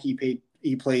quarterback.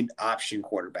 He played option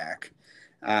quarterback.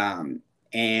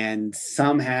 And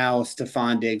somehow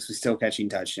Stephon Diggs was still catching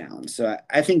touchdowns. So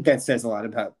I think that says a lot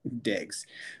about Diggs.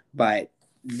 But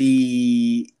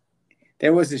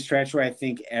there was a stretch where I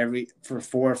think for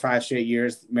 4 or 5 straight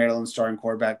years, Maryland's starting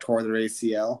quarterback tore their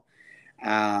ACL.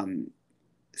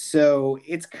 So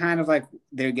it's kind of like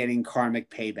they're getting karmic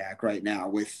payback right now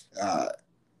with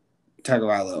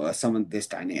Tagovailoa, someone this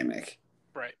dynamic.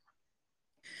 Right.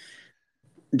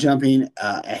 Jumping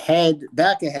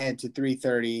back ahead to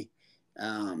 3:30.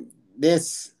 I'm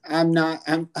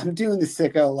doing the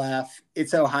sicko laugh.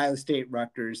 It's Ohio State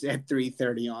Rutgers at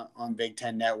 3:30 on Big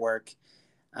Ten Network.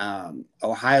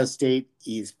 Ohio State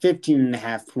is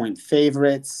 15.5-point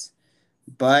favorites,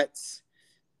 but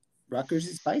Rutgers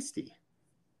is feisty.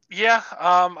 Yeah,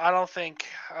 I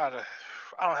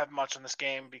don't have much on this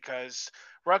game because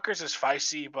Rutgers is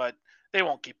feisty, but they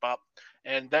won't keep up,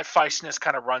 and that feistiness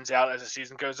kind of runs out as the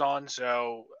season goes on.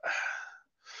 So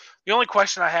the only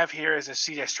question I have here is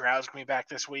CJ Stroud's going to be back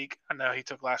this week. I know he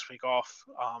took last week off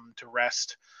to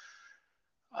rest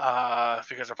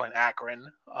because they're playing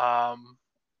Akron.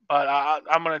 But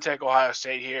I'm going to take Ohio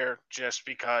State here just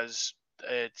because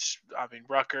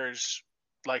Rutgers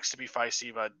likes to be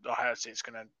feisty, but Ohio State's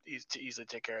going to easily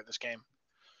take care of this game.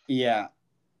 Yeah.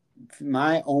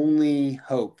 My only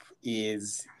hope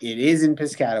is it is in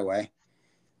Piscataway,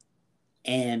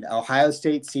 and Ohio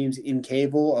State seems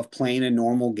incapable of playing a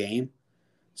normal game.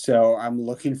 So I'm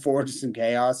looking forward to some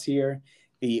chaos here.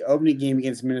 The opening game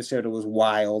against Minnesota was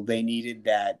wild. They needed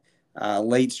that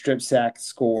late strip sack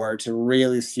score to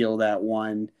really seal that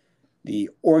one. The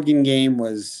Oregon game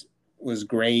was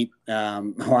great.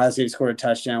 Ohio State scored a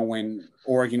touchdown when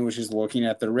Oregon was just looking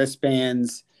at the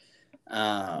wristbands.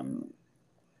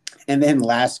 And then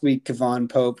last week, Kevon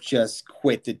Pope just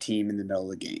quit the team in the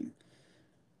middle of the game.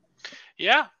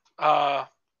 Yeah.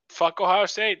 Fuck Ohio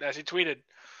State, as he tweeted.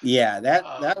 Yeah,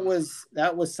 that was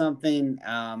something.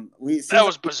 That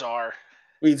was bizarre.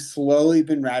 We've slowly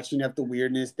been ratcheting up the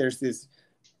weirdness. There's this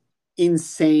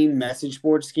insane message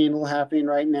board scandal happening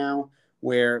right now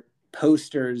where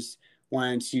posters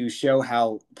wanted to show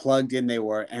how plugged in they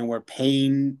were and were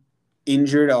paying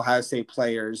injured Ohio State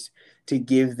players to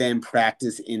give them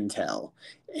practice intel.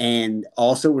 And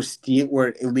also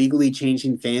we're illegally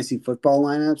changing fantasy football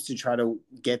lineups to try to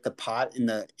get the pot in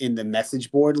the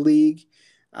message board league.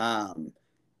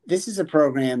 This is a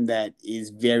program that is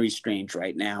very strange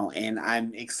right now, and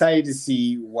I'm excited to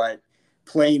see what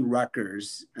playing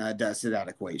Rutgers does to that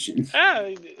equation.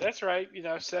 Yeah, that's right.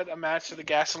 Set a match to the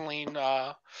gasoline.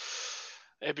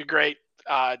 It'd be great.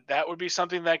 That would be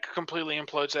something that completely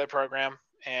implodes that program,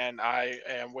 and I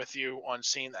am with you on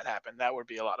seeing that happen. That would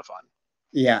be a lot of fun.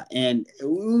 Yeah, and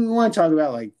we want to talk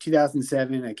about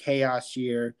 2007, a chaos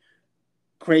year,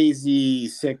 crazy,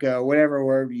 sicko, whatever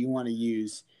word you want to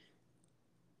use.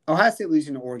 Ohio State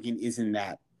losing to Oregon isn't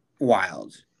that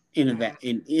wild in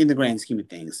the grand scheme of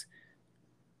things.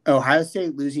 Ohio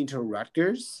State losing to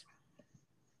Rutgers,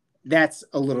 that's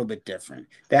a little bit different.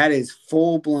 That is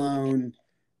full-blown,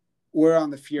 we're on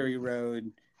the Fury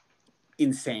Road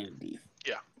insanity.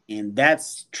 Yeah. And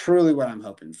that's truly what I'm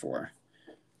hoping for.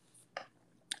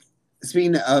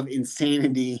 Speaking of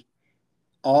insanity,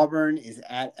 Auburn is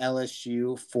at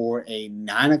LSU for a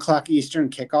 9 o'clock Eastern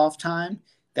kickoff time.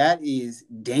 That is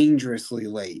dangerously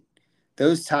late.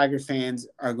 Those Tiger fans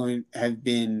are going to have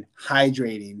been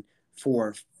hydrating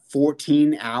for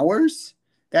 14 hours.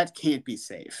 That can't be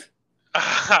safe.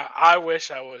 I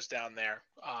wish I was down there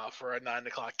for a 9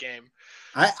 o'clock game.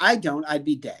 I don't. I'd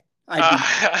be dead.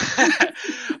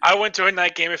 I went to a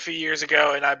night game a few years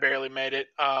ago and I barely made it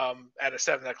at a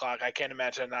 7 o'clock. I can't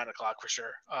imagine a 9 o'clock for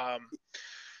sure.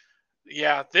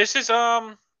 Yeah, this is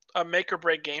a make or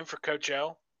break game for Coach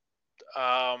O.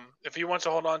 If he wants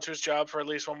to hold on to his job for at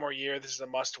least one more year, this is a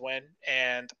must win,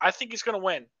 and I think he's going to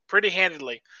win pretty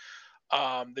handedly.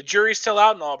 The jury's still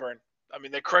out in Auburn. I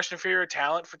mean, they crushed inferior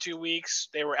talent for 2 weeks.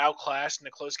 They were outclassed in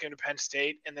a close game to Penn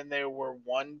State, and then they were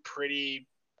one pretty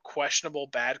questionable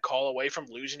bad call away from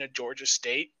losing to Georgia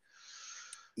State.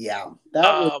 Yeah, that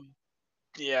was.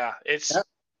 Yeah, it's. That,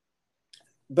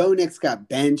 Bo Nix got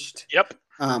benched. Yep.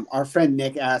 Our friend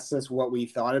Nick asked us what we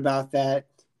thought about that.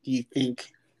 Do you think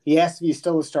he asked if he's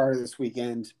still a starter this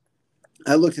weekend?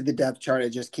 I looked at the depth chart.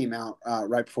 It just came out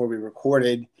right before we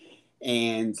recorded,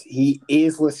 and he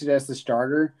is listed as the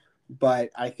starter. But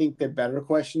I think the better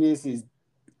question is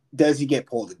does he get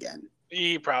pulled again?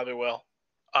 He probably will.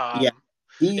 Yeah.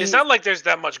 It's not like there's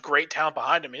that much great talent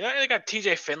behind him. They got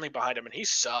TJ Finley behind him, and he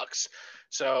sucks.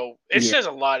 So it says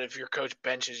a lot if your coach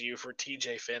benches you for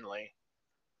TJ Finley.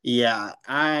 Yeah,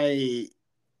 I'm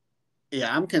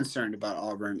concerned about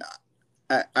Auburn.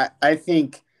 I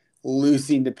think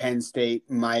losing to Penn State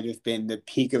might have been the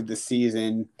peak of the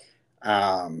season.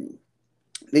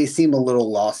 They seem a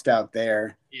little lost out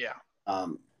there. Yeah.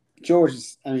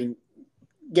 Georgia's, I mean,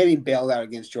 getting bailed out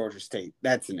against Georgia State,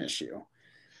 that's an issue.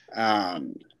 But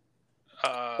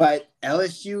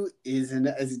LSU is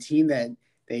a team that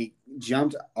they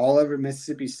jumped all over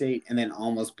Mississippi State and then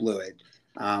almost blew it.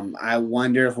 I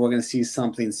wonder if we're going to see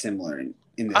something similar in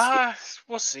this game.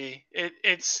 We'll see.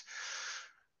 It's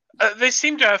they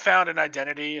seem to have found an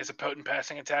identity as a potent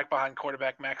passing attack behind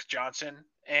quarterback Max Johnson,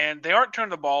 and they aren't turning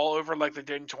the ball over like they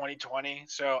did in 2020.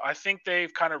 So I think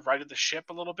they've kind of righted the ship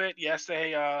a little bit. Yes,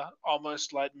 they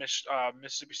almost let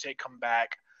Mississippi State come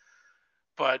back,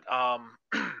 but I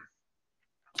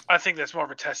think that's more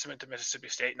of a testament to Mississippi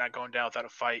State not going down without a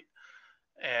fight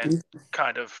and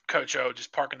kind of Coach O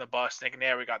just parking the bus thinking,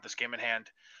 yeah, we got this game in hand.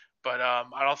 But I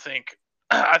don't think –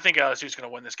 I think LSU is going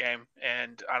to win this game,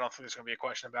 and I don't think there's going to be a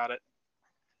question about it.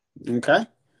 Okay.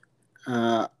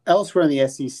 Elsewhere in the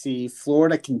SEC,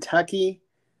 Florida, Kentucky.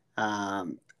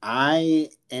 I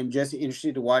am just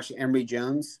interested to watch Emory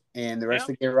Jones and the rest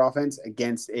of the Gator offense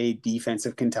against a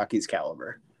defensive Kentucky's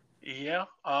caliber. Yeah.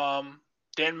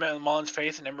 Dan Mullen's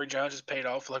faith in Emory Jones has paid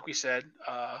off, like we said.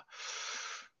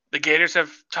 The Gators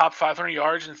have topped 500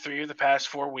 yards in 3 of the past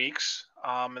 4 weeks,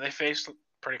 and they faced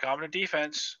pretty competent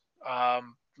defense.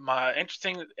 My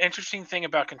interesting thing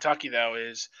about Kentucky, though,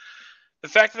 is the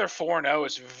fact that they're 4-0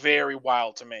 is very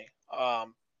wild to me.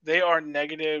 They are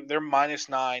negative. They're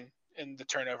 -9 in the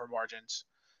turnover margins,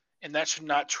 and that should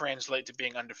not translate to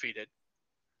being undefeated.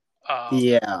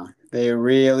 Yeah, they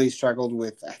really struggled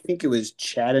with, I think it was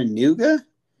Chattanooga.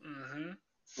 Mm-hmm.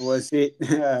 Was it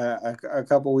a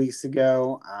couple weeks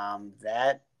ago?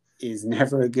 That is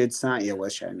never a good sign. Yeah, it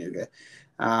was Chattanooga.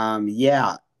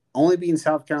 Yeah, only beating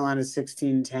South Carolina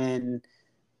 16-10.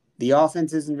 The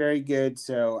offense isn't very good,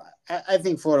 so I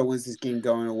think Florida wins this game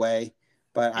going away.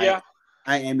 But I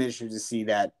am interested to see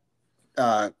that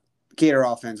Gator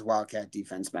offense, Wildcat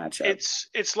defense matchup.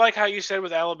 It's like how you said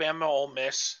with Alabama, Ole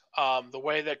Miss. The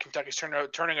way that Kentucky's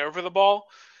turning over the ball,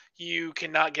 you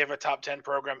cannot give a top 10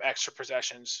 program extra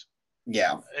possessions.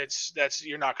 Yeah,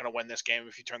 you're not going to win this game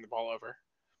if you turn the ball over.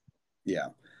 Yeah.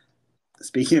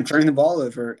 Speaking of turning the ball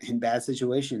over in bad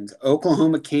situations,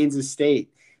 Oklahoma, Kansas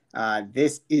State.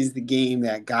 This is the game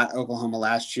that got Oklahoma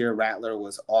last year. Rattler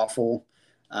was awful.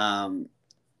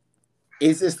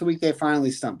 Is this the week they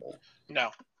finally stumble?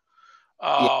 No.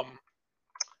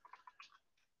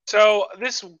 So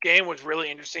this game was really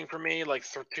interesting for me like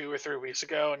 2 or 3 weeks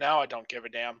ago. Now I don't give a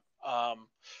damn.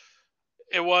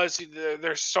 It was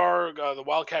their star, the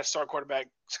Wildcat star quarterback,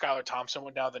 Skylar Thompson,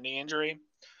 went down with a knee injury.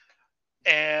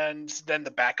 And then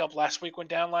the backup last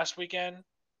weekend.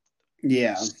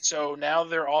 Yeah. So now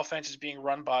their offense is being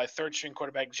run by third-string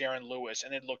quarterback Jaron Lewis,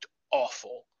 and it looked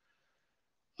awful.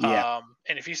 Yeah.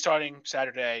 And if he's starting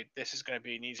Saturday, this is going to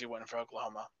be an easy win for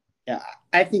Oklahoma. Yeah,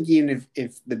 I think even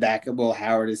if the backup Will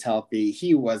Howard is healthy,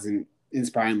 he wasn't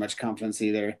inspiring much confidence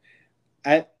either.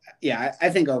 I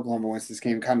think Oklahoma wins this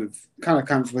game kind of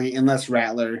comfortably, unless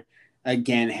Rattler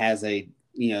again has a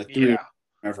 3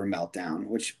 over meltdown,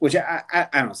 which I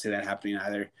don't see that happening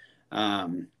either.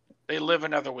 They live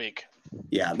another week.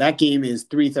 Yeah, that game is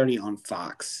 3:30 on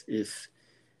Fox if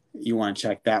you want to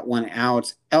check that one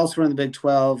out. Elsewhere in the Big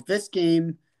 12, this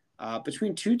game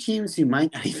between two teams who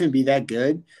might not even be that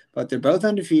good, but they're both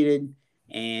undefeated,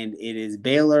 and it is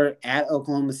Baylor at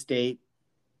Oklahoma State.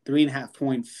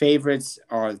 3.5-point favorites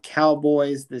are the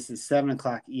Cowboys. This is 7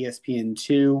 o'clock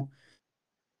ESPN2.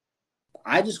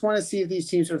 I just want to see if these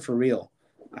teams are for real.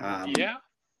 Yeah.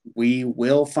 We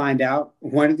will find out.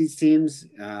 One of these teams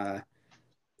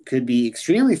could be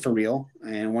extremely for real,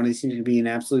 and one of these teams could be an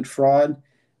absolute fraud.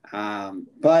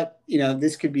 But,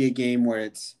 this could be a game where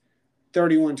it's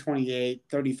 31-28,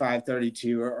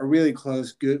 35-32, a really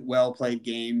close, good, well-played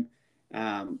game,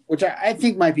 which I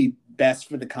think might be best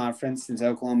for the conference since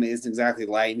Oklahoma isn't exactly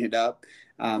lighting it up,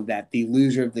 that the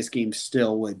loser of this game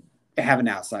still would have an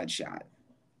outside shot.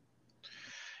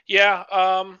 Yeah.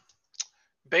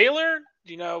 Baylor,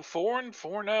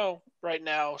 4-0 right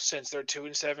now since their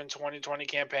 2-7 2020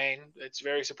 campaign. It's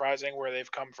very surprising where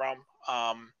they've come from.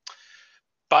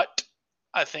 But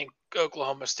I think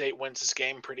Oklahoma State wins this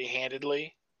game pretty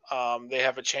handedly. They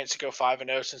have a chance to go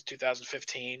 5-0 since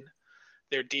 2015.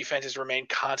 Their defense has remained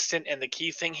constant, and the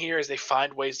key thing here is they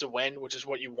find ways to win, which is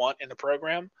what you want in the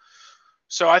program.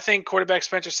 So I think quarterback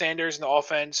Spencer Sanders and the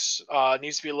offense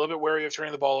needs to be a little bit wary of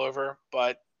turning the ball over,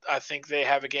 but I think they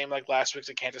have a game like last week's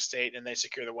at Kansas State, and they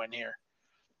secure the win here.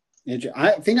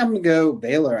 I think I'm going to go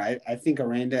Baylor. I think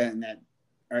Aranda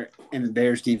and the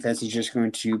Bears defense is just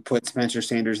going to put Spencer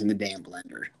Sanders in the damn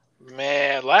blender.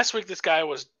 Man, last week this guy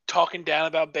was talking down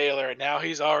about Baylor, and now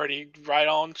he's already right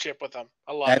on ship with them.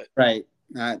 I love it. Right.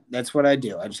 That's what I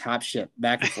do. I just hop ship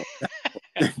back and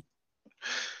forth.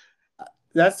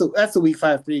 That's the Week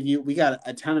 5 preview. We got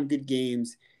a ton of good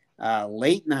games.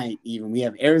 Late night even. We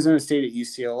have Arizona State at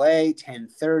UCLA,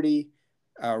 10:30.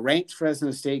 Ranked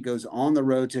Fresno State goes on the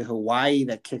road to Hawaii.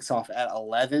 That kicks off at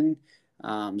 11.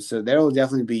 So there will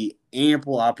definitely be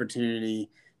ample opportunity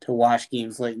to watch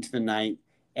games late into the night.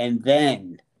 And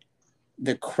then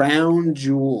the crown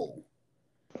jewel,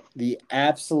 the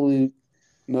absolute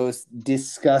most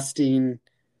disgusting,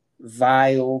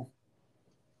 vile,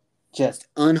 just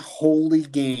unholy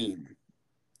game.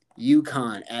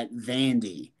 UConn at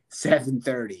Vandy,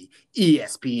 7:30,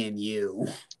 ESPNU.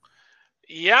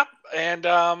 Yep, and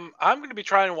I'm going to be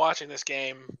trying and watching this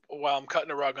game while I'm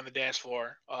cutting a rug on the dance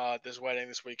floor at this wedding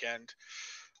this weekend.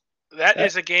 That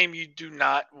is a game you do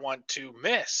not want to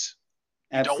miss.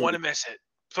 You don't want to miss it.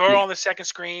 Throw it on the second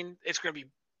screen. It's going to be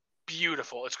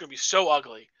beautiful. It's going to be so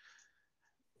ugly.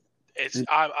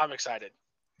 I'm excited.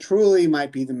 Truly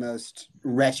might be the most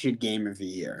wretched game of the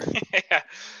year. Yeah.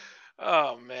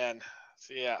 Oh man.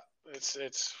 So, yeah, it's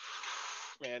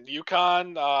man,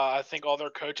 UConn, I think all their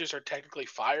coaches are technically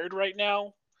fired right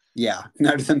now. Yeah,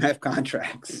 none of them have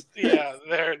contracts. Yeah,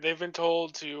 they've been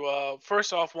told to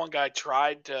first off, one guy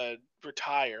tried to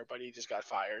retire, but he just got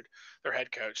fired, their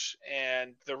head coach.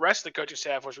 And the rest of the coaching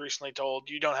staff was recently told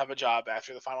you don't have a job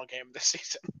after the final game of the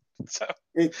season. So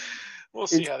we'll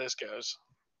see how this goes.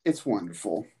 It's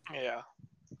wonderful. Yeah.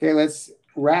 Okay, let's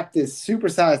wrap this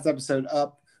supersized episode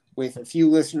up with a few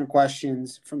listener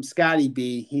questions from Scotty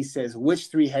B. He says, which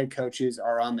three head coaches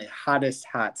are on the hottest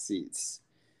hot seats?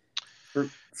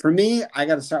 For me, I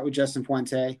got to start with Justin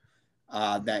Fuente.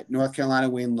 That North Carolina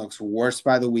win looks worse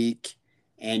by the week,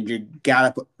 and you got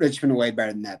to put Richmond away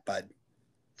better than that, bud.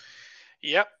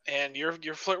 Yep, and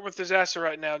you're flirting with disaster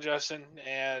right now, Justin,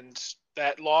 and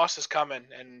that loss is coming,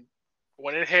 and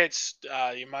when it hits,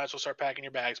 you might as well start packing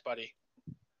your bags, buddy.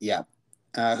 Yeah.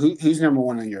 Who's number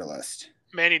one on your list?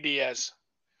 Manny Diaz.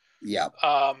 Yep.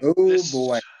 This,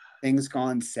 boy, things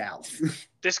gone south.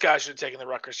 This guy should have taken the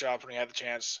Rutgers job when he had the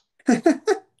chance.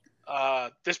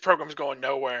 This program's going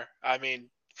nowhere. I mean,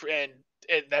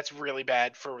 that's really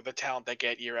bad for the talent they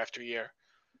get year after year.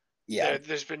 Yeah,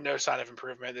 there's been no sign of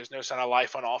improvement. There's no sign of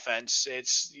life on offense.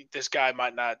 This guy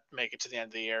might not make it to the end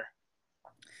of the year.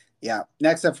 Yeah.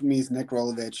 Next up for me is Nick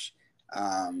Rolovich.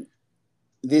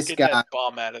 Get that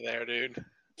bomb out of there, dude.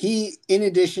 He, in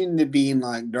addition to being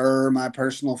like, my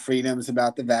personal freedoms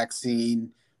about the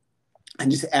vaccine,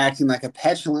 and just acting like a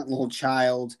petulant little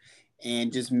child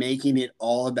and just making it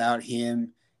all about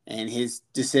him and his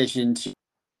decision to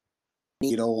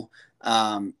needle,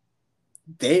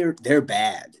 they're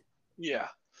bad. Yeah.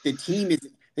 The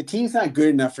team's not good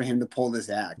enough for him to pull this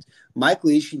act. Mike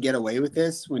Leach should get away with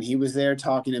this when he was there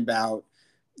talking about,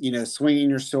 swinging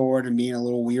your sword and being a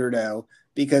little weirdo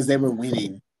because they were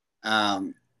winning.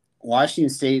 Washington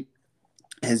State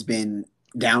has been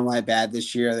downright bad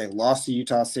this year. They lost to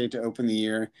Utah State to open the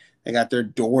year. They got their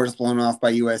doors blown off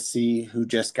by USC, who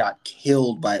just got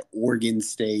killed by Oregon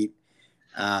State.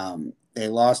 They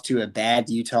lost to a bad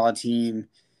Utah team.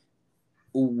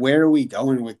 where are we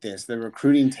going with this? They're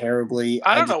recruiting terribly.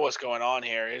 I don't know what's going on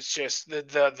here. It's just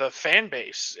the fan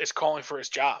base is calling for his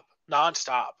job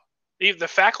nonstop. Even the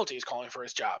faculty is calling for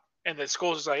his job, and the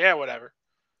school's just like, yeah, whatever.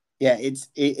 Yeah, it's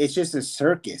just a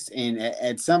circus, and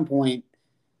at some point,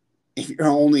 if your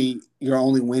only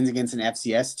wins against an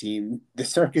FCS team, the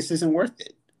circus isn't worth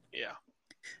it.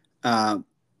 Yeah.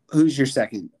 Who's your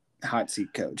second hot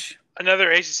seat coach?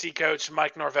 Another ACC coach,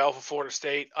 Mike Norvell for Florida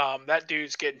State. That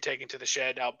dude's getting taken to the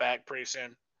shed out back pretty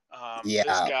soon. This Yeah,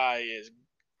 guy is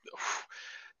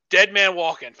dead man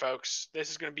walking, folks. This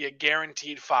is going to be a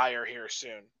guaranteed fire here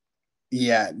soon.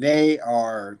 yeah, they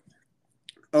are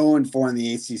 0-4 in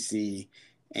the ACC,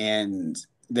 and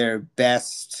their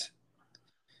best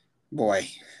boy,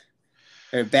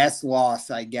 their best loss,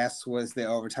 I guess, was the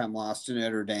overtime loss to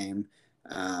Notre Dame.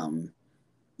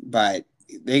 But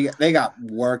they got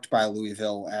worked by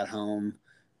Louisville at home,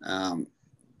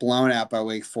 blown out by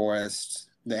Wake Forest.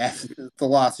 The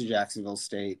loss to Jacksonville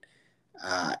State,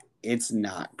 it's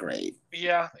not great.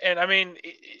 Yeah, and I mean,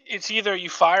 it's either you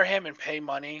fire him and pay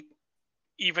money,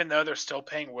 even though they're still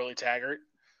paying Willie Taggart,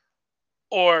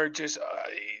 or just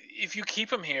if you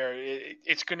keep him here,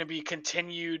 it's going to be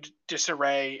continued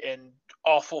disarray and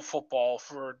awful football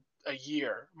for a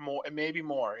year, more maybe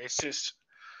more. It's just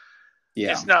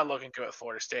it's not looking good at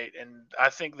Florida State, and I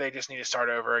think they just need to start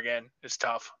over again. It's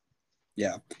tough.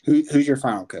 Yeah. Who's your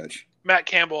final coach? Matt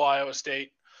Campbell, Iowa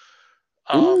State.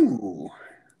 Ooh.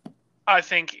 I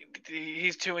think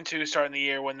he's 2-2 starting the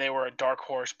year when they were a dark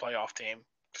horse playoff team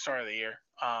start of the year.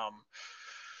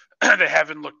 They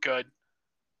haven't looked good.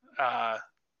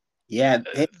 Yeah,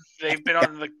 they've been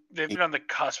on the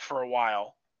cusp for a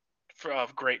while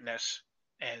of greatness,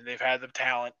 and they've had the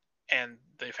talent and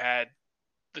they've had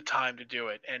the time to do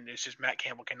it, and it's just Matt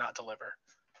Campbell cannot deliver.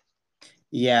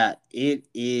 Yeah, it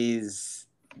is.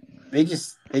 They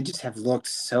just have looked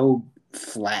so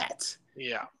flat.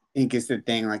 Yeah, I think is the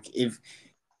thing. Like if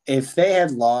they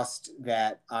had lost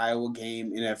that Iowa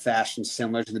game in a fashion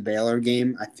similar to the Baylor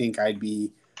game, I think I'd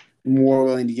be more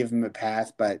willing to give them a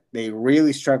pass. But they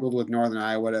really struggled with Northern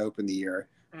Iowa to open the year.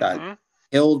 Got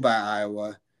killed by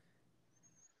Iowa.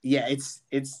 Yeah, it's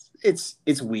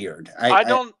weird. I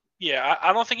don't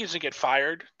think he's gonna get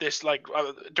fired this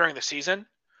during the season.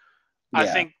 Yeah. I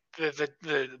think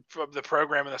the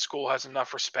program and the school has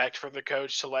enough respect for the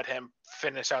coach to let him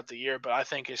finish out the year, but I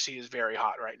think his seat is very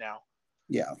hot right now.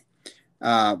 Yeah.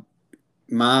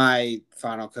 My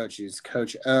final coach is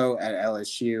Coach O at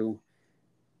LSU.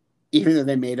 Even though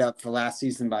they made up for last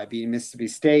season by beating Mississippi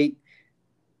State,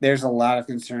 there's a lot of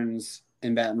concerns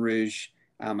in Baton Rouge.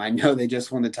 I know they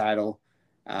just won the title,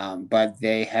 but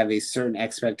they have a certain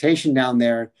expectation down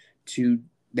there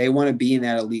they want to be in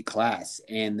that elite class,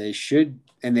 and they should,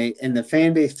 and the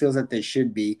fan base feels that they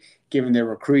should be, given their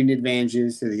recruiting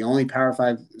advantages. They're the only Power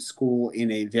 5 school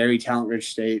in a very talent-rich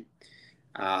state.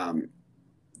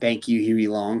 Thank you, Huey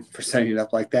Long, for setting it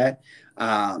up like that.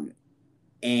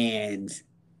 And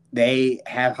they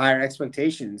have higher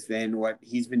expectations than what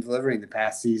he's been delivering the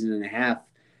past season and a half.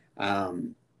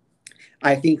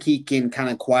 I think he can kind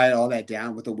of quiet all that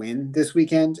down with a win this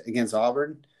weekend against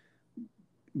Auburn.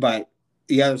 But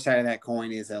the other side of that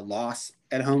coin is a loss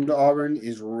at home to Auburn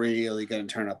is really going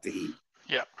to turn up the heat.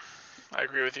 Yeah, I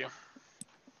agree with you.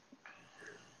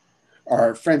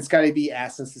 Our friend Scotty B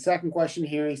asked us the second question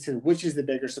here. He said, which is the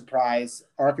bigger surprise,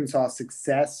 Arkansas'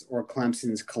 success or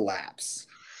Clemson's collapse?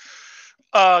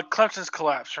 Clemson's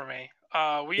collapse for me.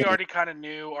 We already kind of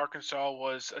knew Arkansas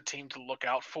was a team to look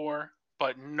out for,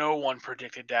 but no one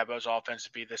predicted Dabo's offense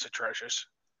to be this atrocious.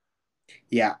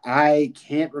 Yeah, I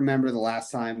can't remember the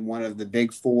last time one of the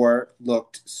big four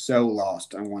looked so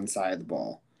lost on one side of the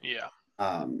ball. Yeah.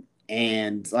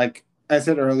 And like I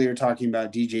said earlier, talking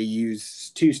about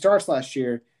DJU's 2 starts last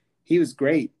year, he was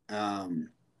great.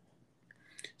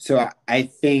 So I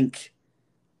think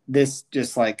this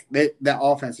just like the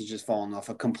offense has just fallen off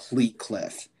a complete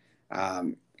cliff.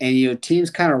 And,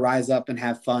 teams kind of rise up and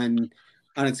have fun,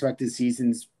 unexpected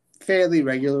seasons fairly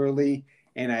regularly.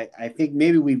 And I think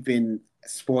maybe we've been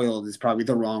spoiled is probably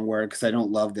the wrong word because I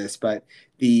don't love this, but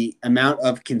the amount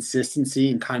of consistency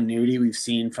and continuity we've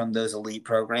seen from those elite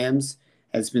programs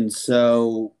has been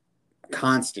so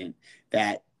constant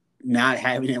that not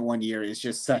having it one year is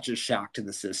just such a shock to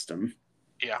the system.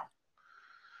 Yeah.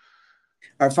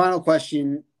 Our final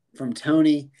question from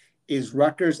Tony is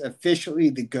Rutgers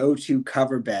officially the go-to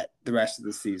cover bet the rest of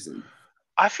the season?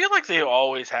 I feel like they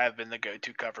always have been the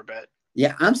go-to cover bet.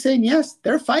 Yeah, I'm saying yes.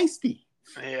 They're feisty.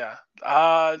 Yeah.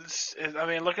 I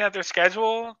mean, looking at their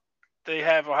schedule, they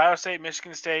have Ohio State,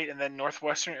 Michigan State, and then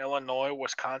Northwestern Illinois,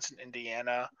 Wisconsin,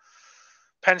 Indiana.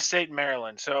 Penn State,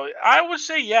 Maryland. So I would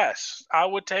say yes. I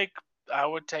would take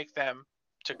them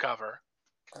to cover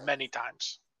many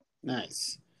times.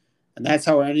 Nice. And that's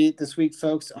how we're ending it this week,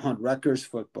 folks, on Rutgers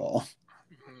football.